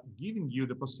just giving you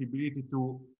the possibility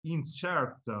to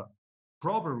insert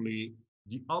properly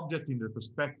the object in the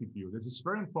perspective view. This is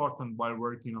very important while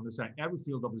working on design, every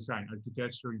field of design,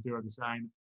 architecture, interior design,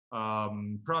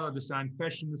 product design,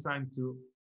 fashion design too,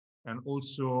 and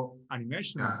also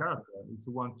animation and character if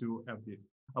you want to have it.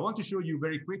 I want to show you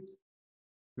very quick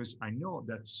because I know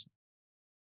that's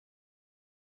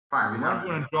fine.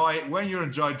 When you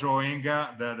enjoy drawing,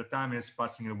 the time is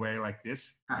passing away like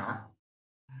this.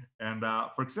 And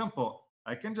for example,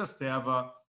 I can just have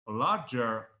a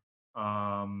larger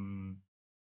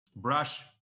brush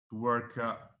to work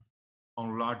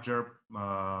on larger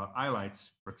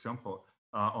highlights, for example,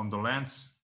 on the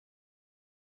lens,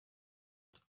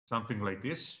 something like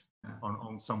this,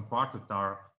 on some part that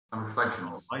are some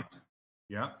reflections. Light.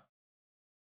 Yeah.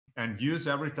 and use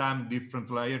every time different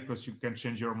layer, because you can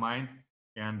change your mind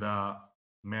and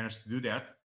manage to do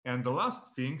that. And the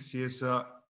last thing is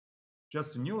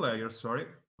just a new layer, sorry,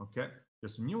 okay,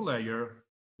 just a new layer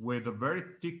with a very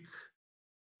thick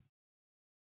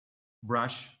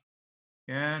brush,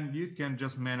 and you can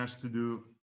just manage to do,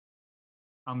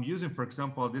 I'm using, for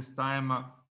example, this time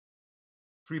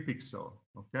 3 pixel,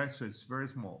 okay, so it's very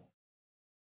small,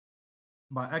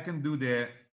 but I can do the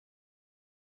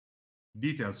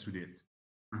details with it.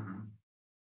 Mm-hmm.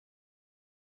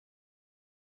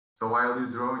 So while you're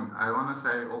drawing, I want to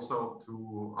say also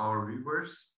to our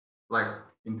viewers, like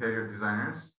interior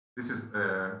designers, this is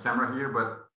a camera here,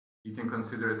 but you can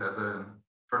consider it as a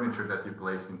furniture that you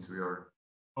place into your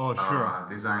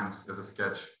designs as a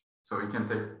sketch. So you can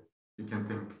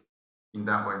think in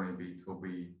that way, maybe it will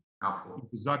be helpful.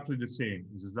 Exactly the same.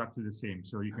 It's exactly the same.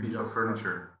 So you can piece just of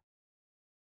furniture.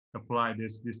 Apply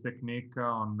this technique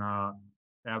on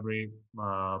every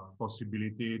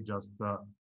possibility, just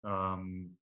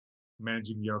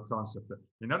managing your concept.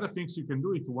 Another things you can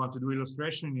do if you want to do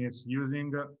illustration is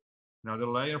using another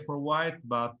layer for white,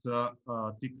 but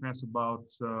thickness about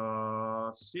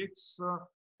 6.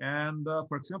 And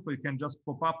for example, you can just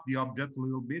pop up the object a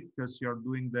little bit because you're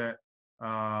doing the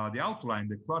outline,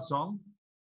 the cross-on,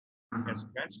 as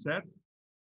sketch set.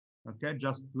 Okay,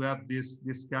 just to have this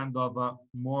kind of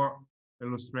more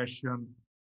illustration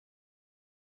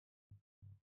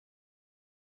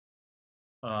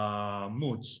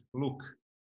mood look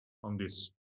on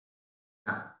this.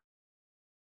 Yeah.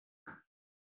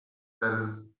 That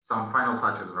is some final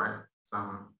touches, right?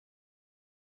 Some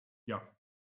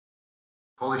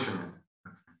polishing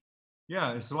it.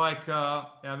 Yeah, it's like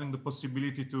having the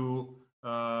possibility to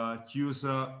use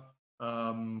a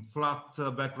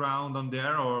flat background on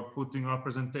there, or putting a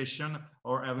presentation,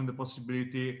 or having the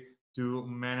possibility to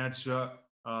manage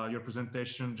your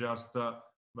presentation just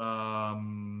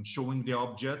showing the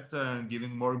object and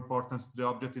giving more importance to the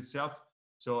object itself.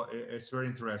 So it's very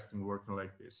interesting working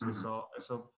like this.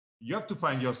 So you have to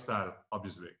find your style,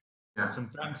 obviously. Yeah.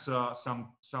 Sometimes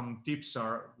some tips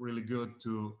are really good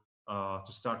to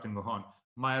start and go on.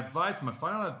 My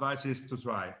final advice is to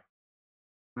try.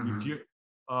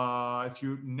 If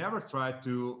you never try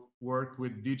to work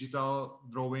with digital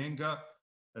drawing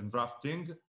and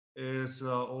drafting, is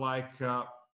like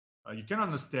you can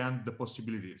understand the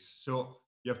possibilities. So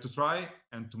you have to try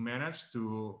and to manage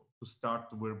to start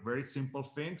with very simple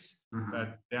things,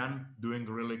 but then doing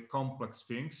really complex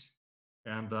things,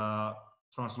 and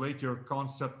translate your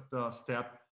concept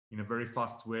step in a very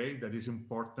fast way. That is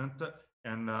important.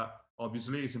 And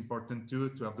obviously it's important too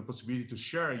to have the possibility to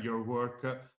share your work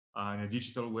in a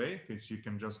digital way, because you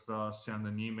can just send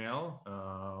an email,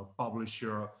 publish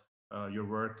your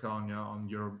work on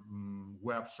your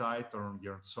website or on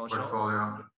your social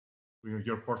portfolio.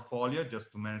 Your portfolio,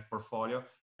 just to manage portfolio,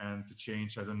 and to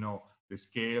change, I don't know, the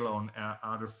scale on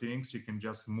other things. You can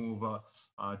just move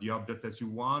the object as you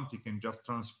want. You can just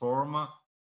transform.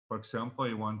 For example,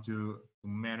 you want to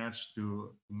manage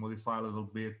to modify a little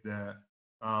bit the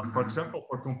for example,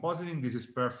 for compositing, this is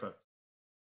perfect.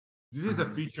 This is a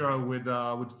feature with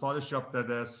Photoshop that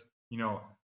has, you know,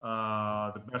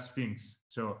 the best things.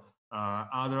 So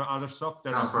other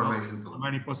software has not so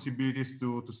many possibilities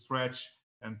to stretch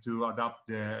and to adapt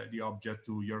the object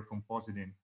to your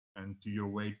compositing and to your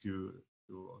way to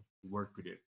work with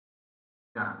it.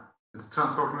 Yeah, it's a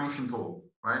transformation tool,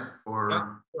 right?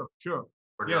 Sure.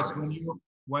 Yes,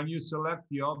 when you select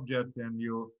the object and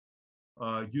you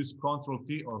use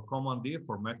Ctrl-T or Command-D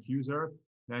for Mac user,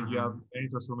 then you have any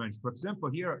transformation. For example,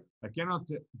 here, I cannot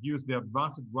use the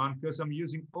advanced one because I'm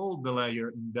using all the layer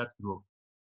in that group.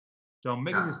 So I'm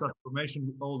making this transformation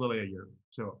with all the layer.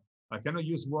 So I cannot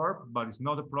use warp, but it's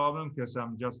not a problem because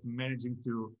I'm just managing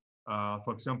to,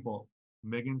 for example,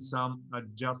 making some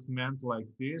adjustment like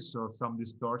this or some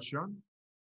distortion.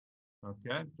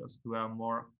 Okay, just to have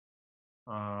more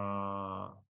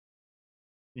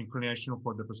inclination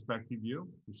for the perspective view.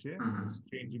 You see, it's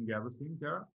changing everything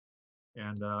there,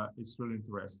 and it's really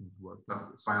interesting to work with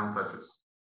this. Final touches.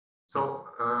 So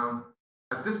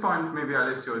at this point, maybe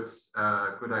Alessio, it's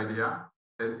a good idea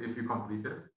if you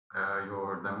completed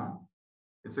your demo.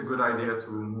 It's a good idea to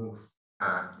move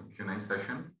Q&A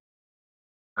session.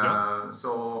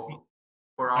 So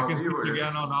for our viewers,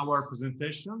 again on our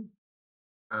presentation.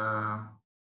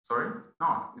 Sorry,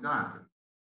 no, you don't have to.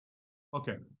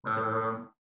 Okay.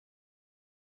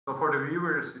 So for the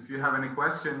viewers, if you have any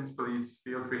questions, please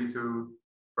feel free to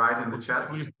write in the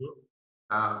chat.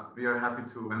 We are happy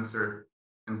to answer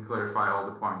and clarify all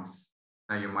the points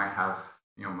that you might have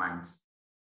in your minds.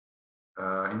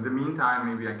 In the meantime,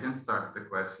 maybe I can start the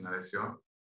question, Alessio.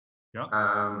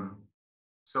 Yeah.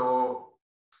 So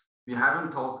we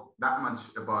haven't talked that much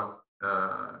about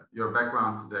your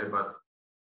background today, but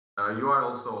you are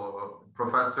also a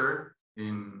professor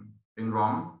in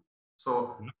Rome.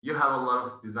 So you have a lot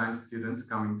of design students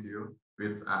coming to you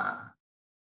with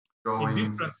In drawings,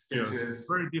 different fields, sketches.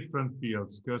 very different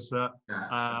fields, because Yeah.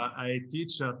 I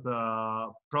teach at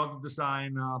the product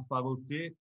design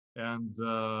faculty and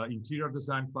interior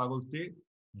design faculty,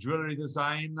 jewelry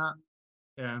design,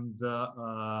 and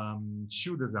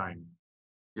shoe design.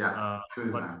 Yeah,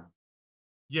 shoe But design.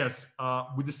 yes,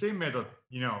 with the same method,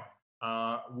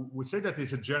 we say that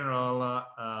it's a general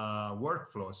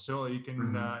workflow. So you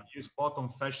can use both on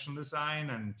fashion design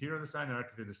and interior design and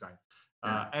architecture design.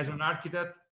 As an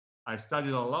architect, I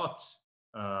studied a lot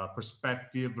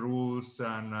perspective rules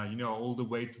and all the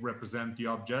way to represent the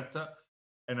object,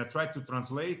 and I tried to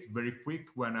translate very quick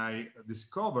when I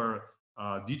discover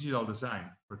digital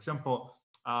design. For example,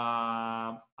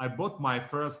 I bought my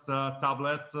first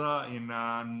tablet in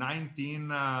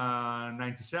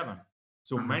 1997,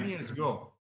 so many years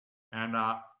ago, and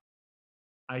I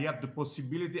had the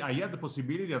possibility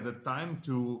at the time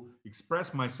to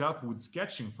express myself with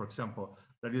sketching, for example.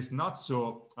 That is not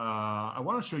so. I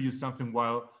want to show you something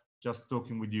while just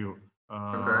talking with you.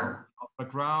 Okay.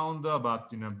 Background,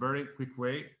 but in a very quick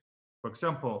way. For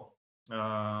example,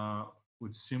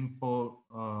 with simple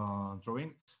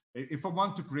drawing. If I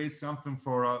want to create something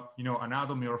for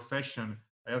anatomy or fashion,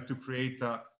 I have to create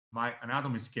my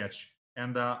anatomy sketch.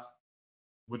 And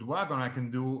with Wacom, I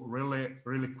can do really,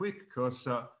 really quick, because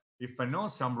if I know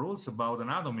some rules about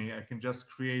anatomy, I can just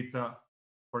create,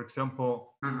 for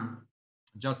example,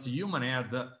 just a human head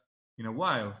in a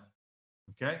while,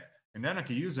 okay? And then I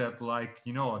can use it like,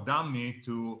 a dummy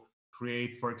to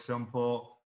create, for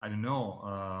example, I don't know,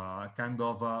 a kind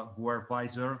of a Guer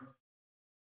visor,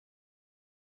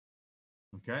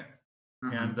 okay?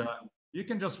 And you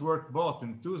can just work both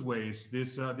in two ways.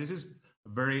 This is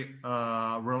very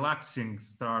relaxing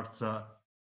start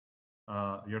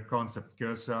your concept,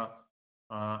 because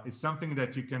it's something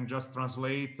that you can just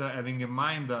translate, having in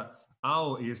mind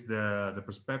how is the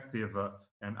perspective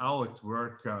and how it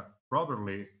works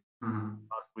properly,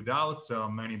 but without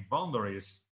many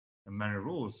boundaries and many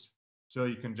rules. So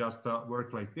you can just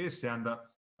work like this and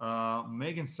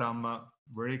making some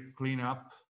very clean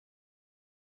up,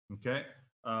 okay?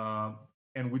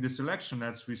 And with the selection,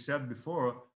 as we said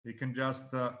before, you can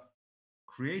just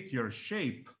create your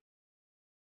shape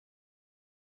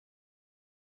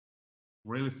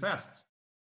really fast.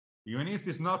 Even if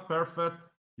it's not perfect,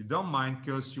 you don't mind,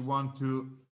 because you want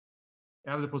to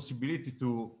have the possibility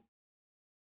to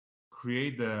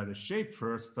create the shape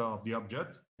first of the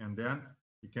object, and then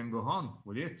you can go on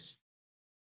with it.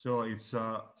 So it's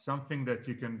something that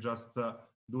you can just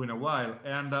do in a while.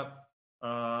 And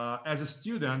as a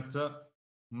student,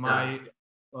 my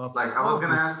like I was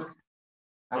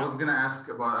gonna ask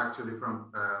about actually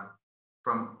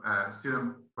from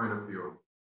student point of view.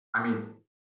 I mean,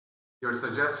 your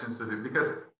suggestions to do,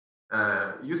 because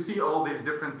you see all these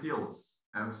different fields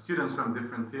and students from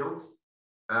different fields,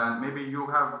 and maybe you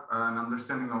have an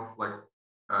understanding of like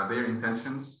their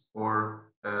intentions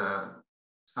or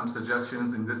some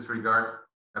suggestions in this regard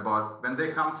about when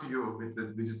they come to you with a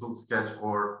digital sketch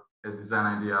or a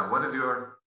design idea. What is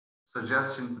your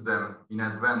suggestion to them in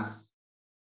advance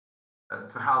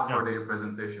to help for their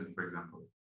presentation, for example?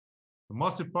 The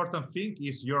most important thing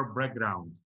is your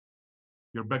background.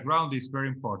 Your background is very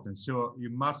important. So you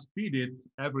must feed it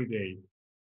every day.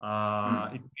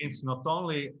 It means not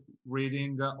only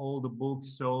reading all the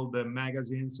books, all the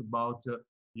magazines about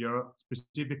your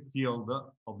specific field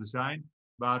of design,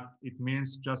 but it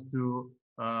means just to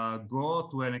go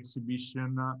to an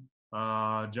exhibition,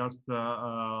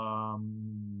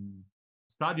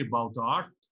 study about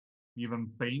art, even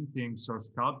paintings or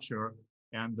sculpture,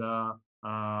 and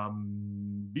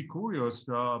be curious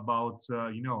about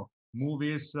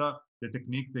movies, the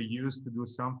technique they use to do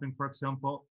something, for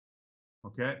example,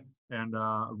 okay, and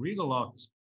read a lot,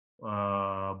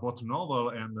 both novel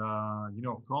and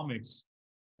comics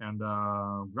and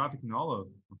graphic novel,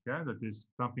 okay, that is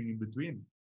something in between.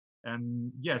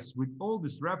 And yes, with all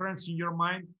this reference in your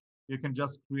mind, you can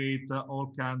just create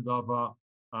all kind of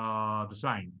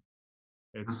design.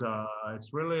 It's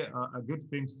really a good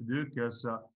thing to do, because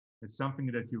it's something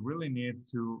that you really need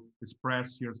to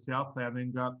express yourself,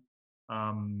 having the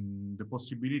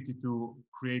possibility to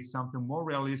create something more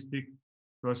realistic,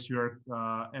 because you're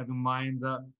have in mind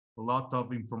a lot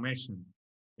of information,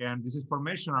 and this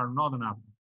information are not enough.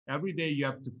 Every day you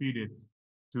have to feed it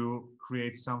to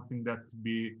create something that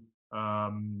be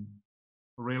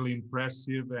really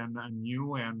impressive and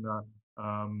new and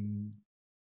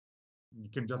you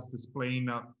can just explain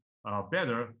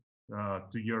better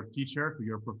to your teacher, to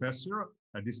your professor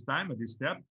at this time, at this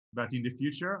step, but in the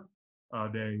future,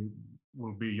 they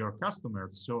will be your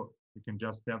customers. So you can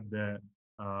just have the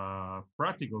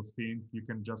practical thing. You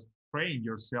can just train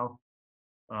yourself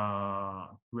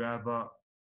to have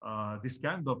this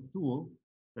kind of tool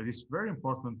that is very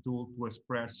important tool to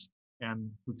express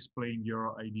and to explain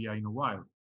your idea in a while.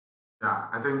 Yeah,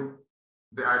 I think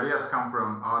the ideas come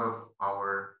from out of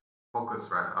our focus,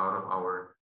 right? Out of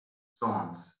our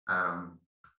zones,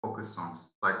 focus zones,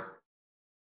 like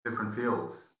different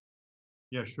fields.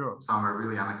 Yeah, sure. Some are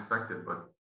really unexpected,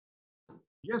 but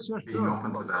yes, yeah, being sure.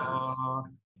 open to that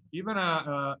is... even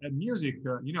a music,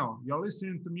 you know, you're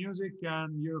listening to music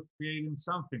and you're creating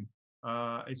something.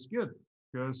 It's good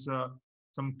because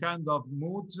some kind of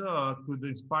mood could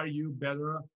inspire you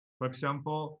better, for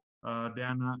example,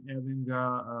 than having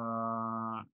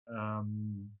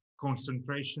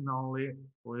concentration only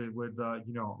with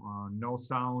you know, no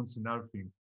sounds and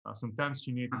everything. Sometimes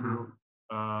you need to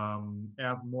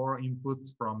have more input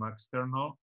from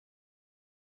external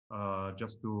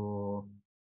just to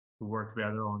work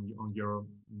better on your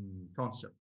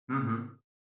concept.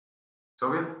 So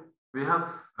we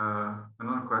have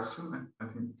another question. I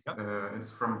think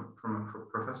it's from a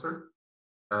professor.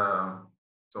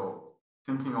 So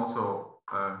thinking also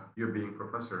you being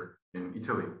professor in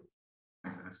Italy,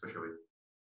 especially,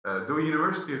 do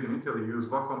universities in Italy use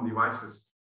Wacom devices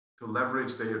to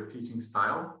leverage their teaching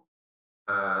style?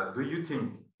 Do you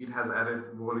think it has added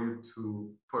value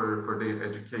for their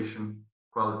education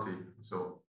quality?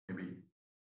 So maybe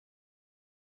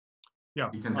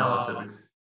you can tell us a bit.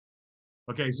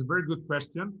 Okay, it's a very good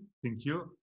question. Thank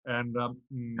you. And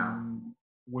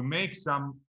we make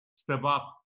some step up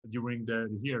during the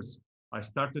years. I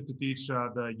started to teach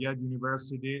the Yale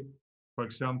University, for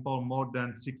example, more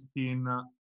than 16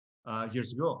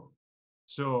 years ago.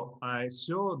 So I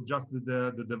saw just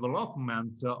the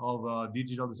development of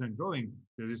digital design drawing.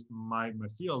 This is my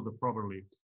field probably.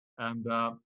 And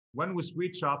when we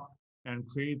switch up and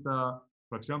create,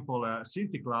 for example, a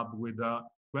Cintiq lab with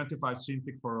 25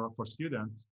 Cintiq for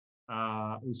students,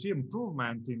 we see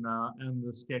improvement in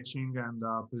the sketching and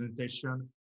presentation,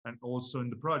 and also in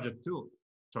the project too,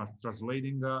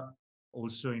 translating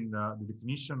also in the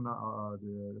definition,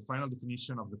 the final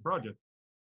definition of the project.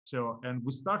 So, and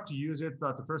we start to use it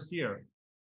the first year,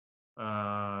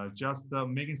 just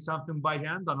making something by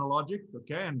hand, analogic,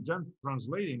 okay, and then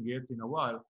translating it in a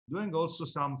while, doing also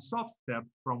some soft step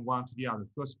from one to the other.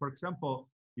 Because, for example,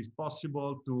 it's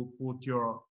possible to put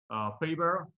your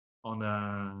paper on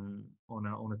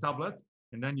a tablet,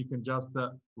 and then you can just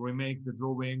remake the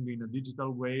drawing in a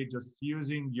digital way, just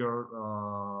using your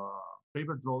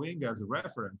paper drawing as a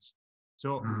reference.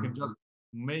 So you can just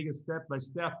make it step by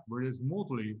step very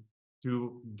smoothly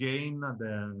to gain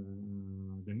the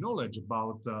knowledge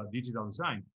about digital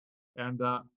design. And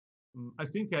I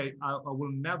think I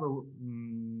will never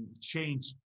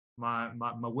change my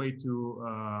way to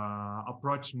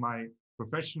approach my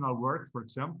professional work, for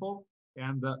example,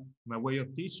 and my way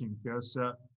of teaching, because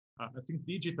I think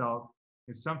digital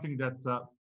is something that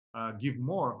give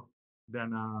more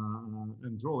than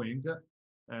drawing,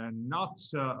 and not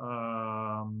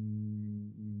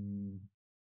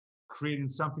creating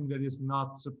something that is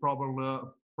not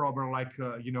proper, like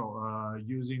you know,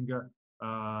 using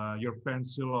your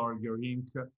pencil or your ink.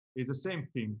 It's the same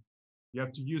thing. You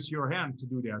have to use your hand to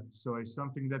do that. So it's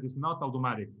something that is not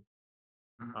automatic.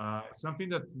 Something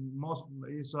that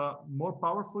is more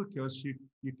powerful, because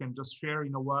you can just share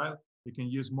in a while. You can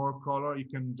use more color. You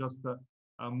can just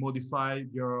modify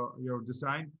your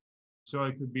design. So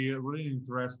it could be a really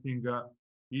interesting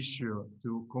issue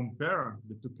to compare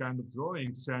the two kind of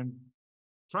drawings and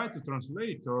try to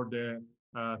translate or the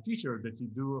feature that you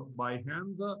do by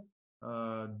hand,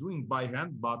 doing by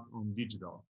hand, but on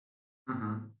digital.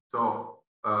 So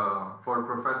for a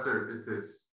professor, it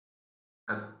is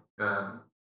a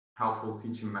helpful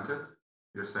teaching method,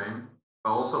 you're saying,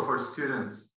 but also for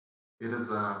students, it is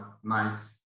a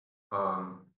nice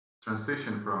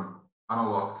transition from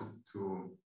analog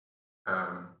to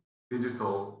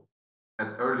digital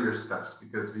at earlier steps,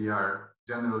 because we are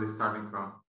generally starting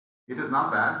from, it is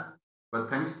not bad, but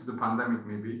thanks to the pandemic,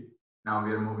 maybe now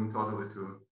we are moving totally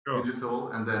to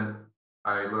digital. And then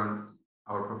I learned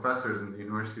our professors in the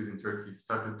universities in Turkey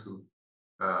started to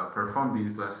perform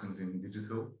these lessons in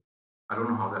digital. I don't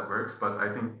know how that works, but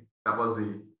I think that was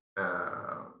the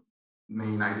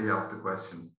main idea of the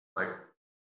question. Like,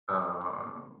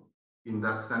 in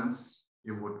that sense,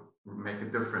 you would make a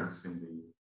difference in the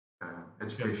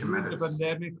education methods. During the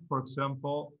pandemic, for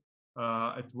example,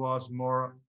 it was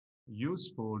more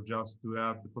useful just to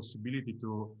have the possibility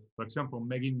to, for example,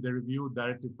 making the review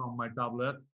directly from my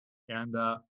tablet and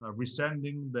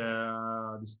resending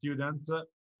the student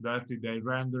directly the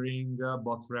rendering,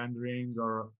 bot rendering,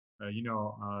 or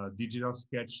digital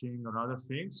sketching or other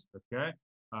things. Okay,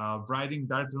 writing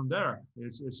directly from there.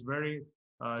 It's very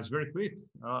quick.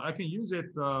 I can use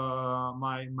it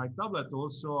my tablet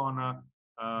also on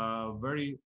a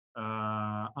very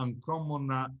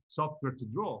uncommon software to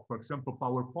draw, for example,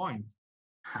 PowerPoint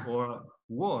or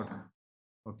Word.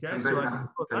 Okay, so I can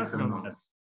draw directly on that.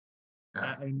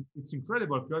 Yeah. And it's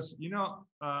incredible because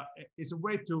it's a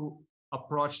way to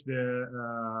approach the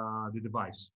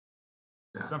device.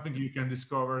 Yeah. Something you can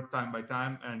discover time by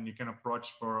time, and you can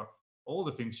approach for all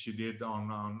the things you did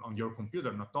on your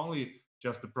computer, not only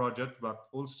just the project, but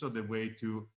also the way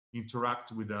to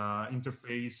interact with the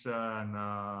interface and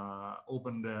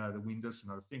open the windows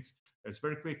and other things. It's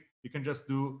very quick. You can just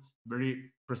do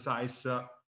very precise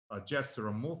gesture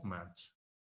or movement.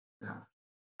 Yeah,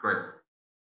 great.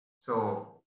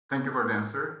 So thank you for the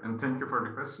answer and thank you for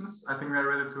the questions. I think we are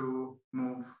ready to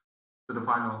move to the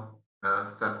final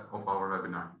step of our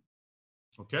webinar.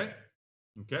 Okay.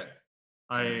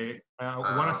 I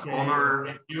want to say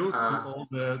thank you to all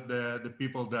the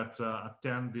people that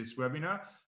attend this webinar.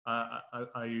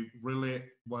 I really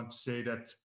want to say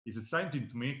that it's exciting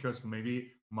to me because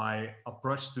maybe my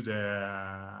approach to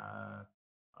the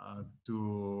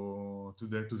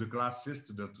classes,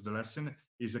 to the lesson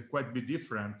is quite a bit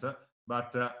different.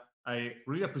 But I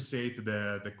really appreciate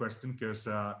the question because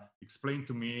explained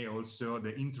to me also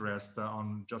the interest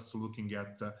on just looking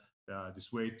at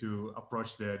this way to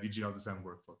approach the digital design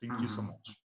workflow. Thank you so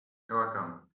much. You're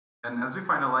welcome. And as we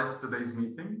finalize today's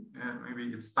meeting,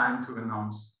 maybe it's time to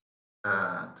announce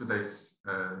today's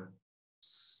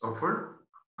offer.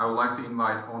 I would like to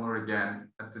invite Onur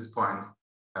again at this point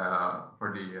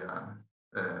for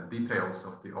the details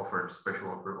of the offer, special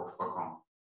offer of Wacom.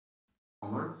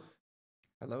 Onur?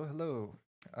 Hello.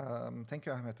 Thank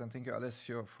you, Ahmet, and thank you,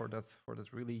 Alessio, for that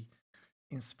really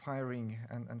inspiring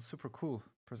and super cool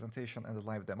presentation and the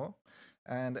live demo.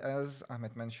 And as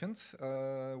Ahmet mentioned,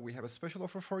 we have a special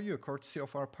offer for you, courtesy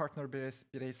of our partner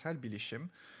Bireysel Bilişim.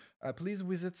 Please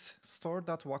visit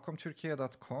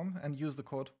store.wacomturkiye.com and use the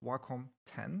code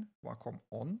Wacom10,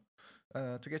 Wacom10,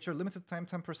 to get your limited time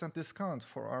 10% discount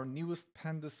for our newest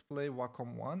pen display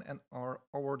Wacom One and our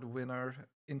award winner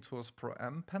Intuos Pro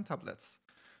M pen tablets.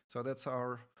 So that's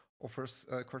our offers,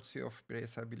 courtesy of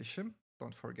Bireysel Bilişim.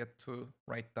 Don't forget to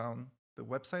write down the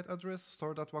website address,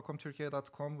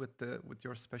 store.wacomturkiye.com, with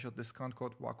your special discount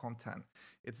code Wacom10.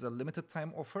 It's a limited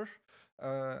time offer,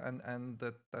 and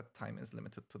that time is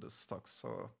limited to the stock.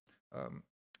 So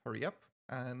hurry up,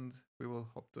 and we will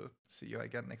hope to see you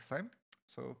again next time.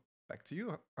 So back to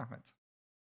you, Ahmet.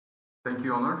 Thank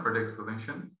you, Onur, for the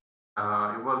explanation.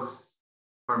 It was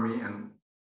for me, and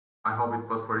I hope it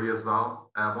was for you as well,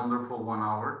 a wonderful 1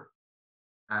 hour.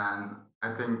 And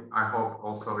I hope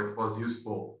also it was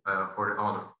useful for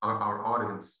our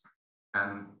audience.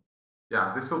 And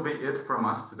yeah, this will be it from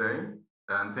us today.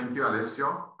 And thank you,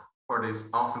 Alessio, for this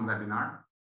awesome webinar.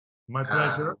 My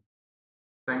pleasure.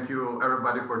 Thank you,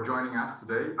 everybody, for joining us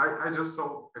today. I just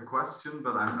saw a question,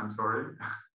 but I'm sorry,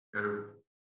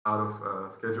 out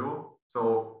of schedule.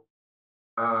 So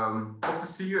hope to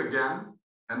see you again,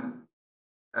 and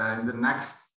in the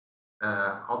next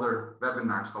other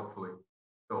webinars, hopefully.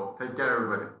 So take care,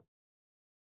 everybody.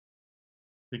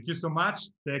 Thank you so much.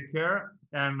 Take care,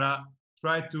 and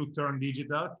try to turn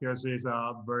digital because it's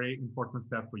a very important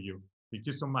step for you. Thank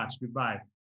you so much. Goodbye.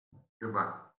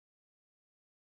 Goodbye.